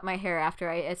I cut my hair after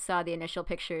I saw the initial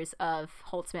pictures of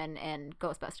Holtzman and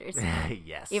Ghostbusters.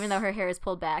 Yes. Even though her hair is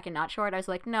pulled back and not short, I was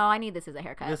like, no, I need this as a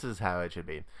haircut. This is how it should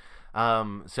be.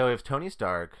 So if Tony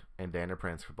Stark and Diana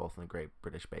Prince were both in the Great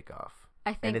British Bake Off,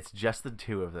 and it's just the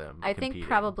two of them I competing, think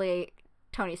probably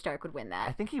Tony Stark would win I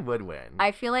that. think he would win.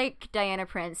 I feel like Diana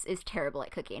Prince is terrible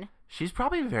at cooking. She's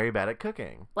probably very bad at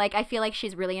cooking. Like, I feel like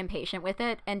she's really impatient with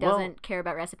it and Well, doesn't care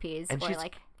about recipes And or she's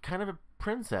like. kind of a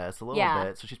princess a little Yeah.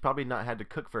 bit, so she's probably not had to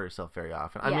cook for herself very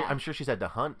often. I mean, Yeah. I'm sure she's had to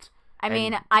hunt. I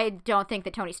mean, I don't think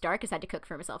that Tony Stark has had to cook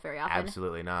for himself very often.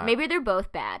 Absolutely not. Maybe they're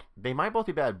both bad. They might both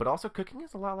be bad, but also cooking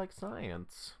is a lot like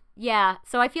science. Yeah,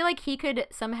 so I feel like he could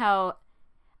somehow.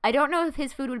 I don't know if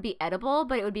his food would be edible,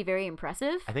 but it would be very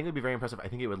impressive. I think it would be very impressive. I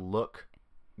think it would look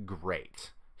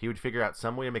great. He would figure out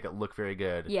some way to make it look very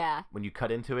good. Yeah. When you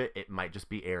cut into it, it might just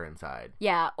be air inside.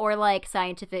 Yeah, or like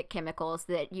scientific chemicals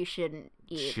that you shouldn't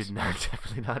eat. Should not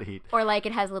definitely not eat. Or like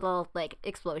it has little like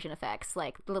explosion effects,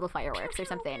 like little fireworks or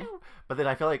something. But then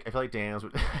I feel like Dana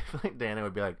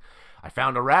would be like, I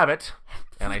found a rabbit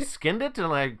and I skinned it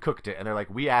and I cooked it, and they're like,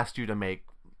 we asked you to make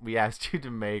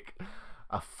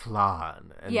a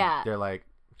flan, and Yeah. they're like,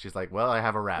 she's like, well, I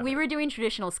have a rabbit. We were doing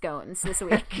traditional scones this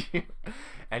week.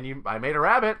 and I made a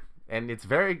rabbit, and it's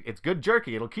good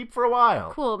jerky. It'll keep for a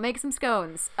while. Cool, make some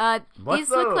scones. What's These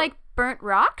look those? like burnt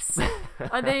rocks.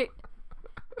 Are they?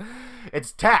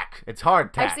 It's tack. It's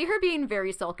hard tack. I see her being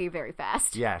very sulky very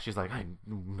fast. Yeah, she's like, I'm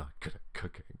not good at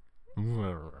cooking.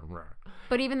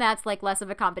 But even that's like less of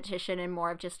a competition and more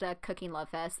of just a cooking love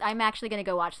fest. I'm actually going to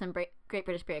go watch some Great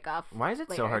British Bake Off. Why is it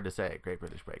so later. hard to say? Great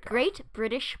British Bake Off. Great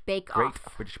British Bake Great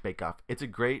Off. British Bake Off. It's a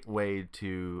great way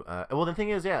to. Well, the thing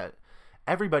is, yeah,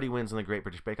 everybody wins in the Great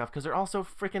British Bake Off because they're all so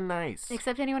freaking nice.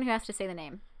 Except anyone who has to say the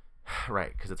name.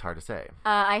 Right, because it's hard to say.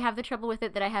 I have the trouble with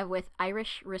it that I have with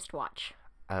Irish wristwatch.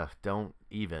 Don't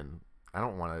even. I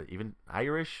don't want to even.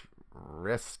 Irish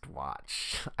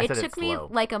wristwatch. It took me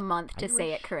like a month to say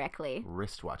it Irish correctly.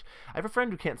 Wristwatch. I have a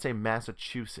friend who can't say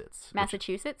Massachusetts.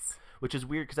 Massachusetts? Which is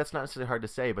weird because that's not necessarily hard to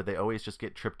say, but they always just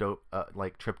get tripped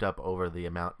up over the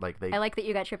amount. Like they. I like that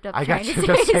you got tripped up. I got trying tripped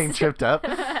to up say saying it. tripped up.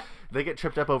 They get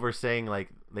tripped up over saying like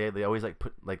they always like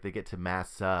put like they get to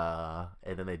Massa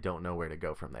and then they don't know where to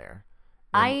go from there.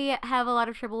 I have a lot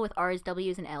of trouble with R's,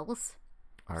 W's, and L's.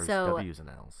 R's, so- W's, and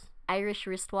L's. Irish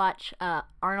wristwatch,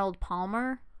 Arnold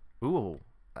Palmer. Ooh,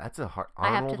 that's a hard. I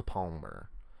have to- Arnold Palmer.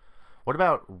 What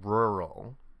about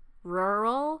rural?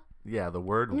 Rural? Yeah, the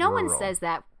word No rural. one says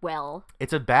that well.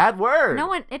 It's a bad word. No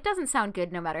one. It doesn't sound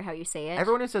good no matter how you say it.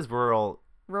 Everyone who says rural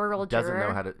Rural doesn't juror.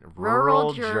 know how to.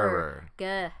 Rural juror. juror.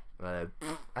 Gah.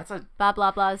 That's a. Blah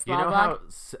blah blah. You Blah know blah. how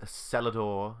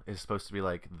Celador is supposed to be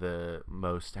like the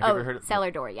most. Have you ever heard of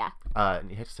cellar door. Yeah. And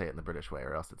you have to say it in the British way,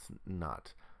 or else it's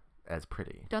not as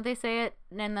pretty. Don't they say it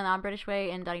in the non-British way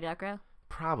in Donnie Darko?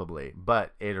 Probably,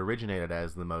 but it originated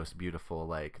as the most beautiful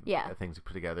Yeah. things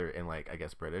put together in I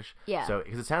guess British. Yeah. So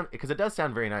because it does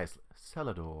sound very nice,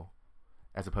 Celador,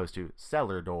 as opposed to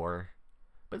cellar door,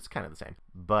 but it's kind of the same.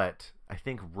 But I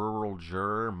think rural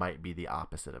juror might be the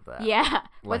opposite of that. Yeah.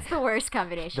 What's Like- the worst The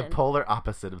combination? polar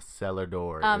opposite of cellar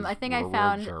door. I think I rural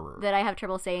found juror. that I have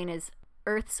trouble saying is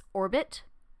Earth's orbit.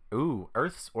 Ooh,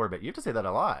 Earth's orbit. You have to say that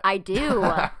a lot. I do.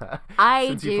 I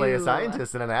Since you play a do.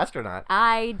 scientist and an astronaut.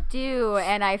 I do,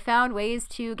 and I found ways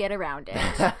to get around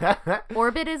it.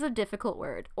 Orbit is a difficult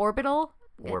word. Orbital?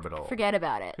 Orbital. Forget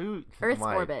about it. Earth's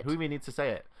why? orbit. Who even needs to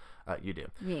say it? You do.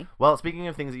 Me. Well, speaking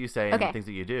of things that you say and Okay. things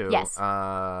that you do, Yes.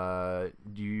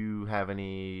 Do you have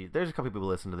any? There's a couple people who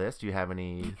listen to this. Do you have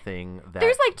anything that?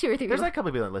 There's like 2 or 3 There's people. like a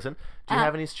couple people that listen. Do you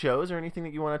have any shows or anything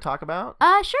that you want to talk about?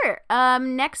 Sure.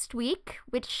 Next week,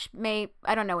 which I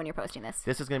don't know when you're posting this.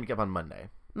 This is going to be up on Monday.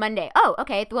 Monday. Oh,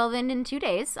 okay. Well, then in 2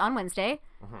 days, on Wednesday,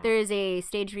 Mm-hmm. there's a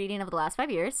stage reading of The Last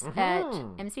 5 Years at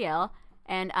MCL,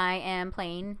 and I am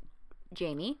playing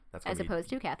Jamie That's gonna as be opposed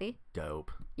to Kathy.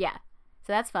 Dope. Yeah.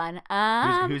 So that's fun.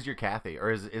 Who's your Kathy? Or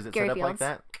is it Gary set up like Fields.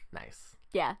 that? Nice.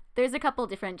 Yeah. There's a couple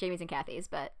different Jamies and Kathys,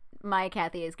 but my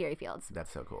Kathy is Gary Fields,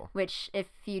 That's so cool. which, if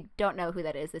you don't know who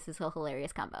that is, this is a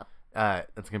hilarious combo.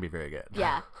 That's going to be very good.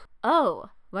 Yeah. Oh,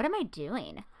 what am I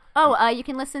doing? Oh, you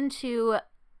can listen to,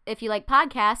 if you like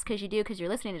podcasts, because you do, because you're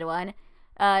listening to one,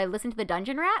 listen to the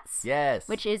Dungeon Rats. Yes.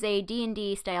 Which is a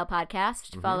D&D style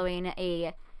podcast following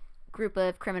a group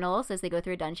of criminals as they go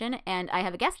through a dungeon, and I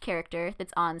have a guest character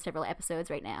that's on several episodes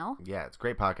right now. Yeah, it's a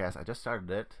great podcast. I just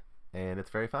started it, and it's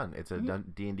very fun. It's a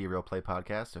D&D role play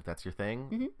podcast. If that's your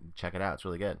thing, check it out. It's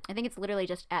really good. I think it's literally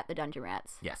just at the Dungeon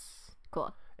Rats. Yes.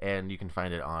 Cool. And you can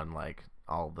find it on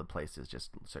all the places,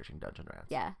 just searching Dungeon Rats.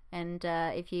 Yeah, and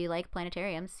if you like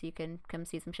planetariums, you can come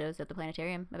see some shows at the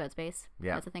planetarium about space.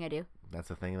 Yeah. That's the thing I do. That's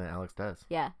the thing that Alex does.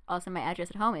 Yeah. Also, my address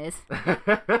at home is.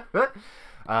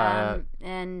 uh,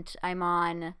 And I'm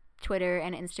on Twitter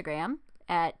and Instagram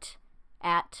at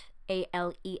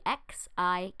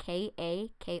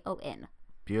ALEXIKAKON.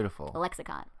 beautiful.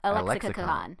 Alexicon.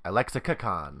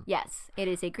 Alexicon. Yes, it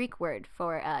is a Greek word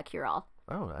for cure-all.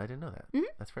 Oh, I didn't know that. Mhm.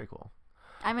 That's very cool.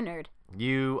 I'm a nerd.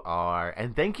 You are.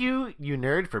 And thank you, you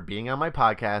nerd, for being on my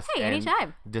podcast. Hey, and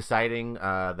anytime. deciding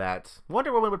that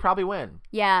Wonder Woman would probably win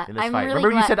Yeah, in this I'm fight. really Remember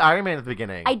glad. you said Iron Man at the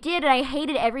beginning. I did, and I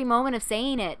hated every moment of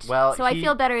saying it. Well, so I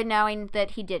feel better knowing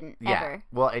that he didn't ever.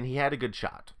 Well, and he had a good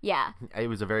shot. Yeah. It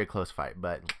was a very close fight,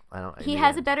 but I don't. He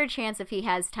has a better chance if he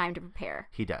has time to prepare.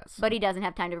 He does. But he doesn't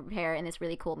have time to prepare in this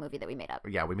really cool movie that we made up.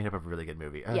 Yeah, we made up a really good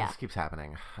movie. Yeah. This keeps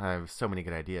happening. I have so many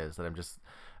good ideas that I'm just...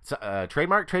 So,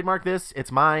 trademark this.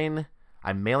 It's mine.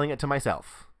 I'm mailing it to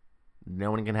myself.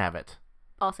 No one can have it.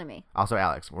 Also me. Also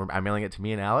Alex. I'm mailing it to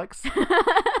me and Alex.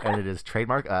 And it is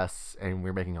trademark us, and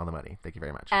we're making all the money. Thank you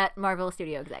very much. At Marvel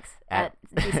Studio Execs. At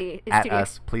DC at Studios.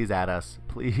 us. Please add us.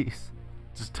 Please.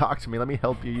 Just talk to me. Let me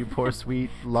help you, you poor,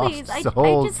 sweet, lost Please, I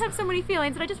souls. just have so many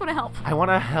feelings, and I just want to help. I want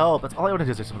to help. That's all I want to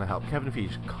do is I just want to help. Kevin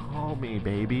Feige, call me,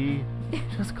 baby.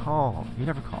 Just call. You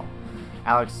never call.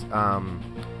 Alex,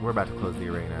 we're about to close the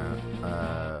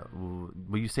arena.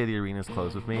 Will you say the arena's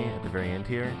closed with me at the very end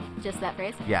here? Just that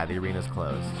phrase? Yeah, the arena's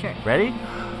closed. Sure. Ready?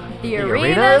 The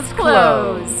arena's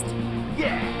closed.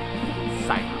 Yeah!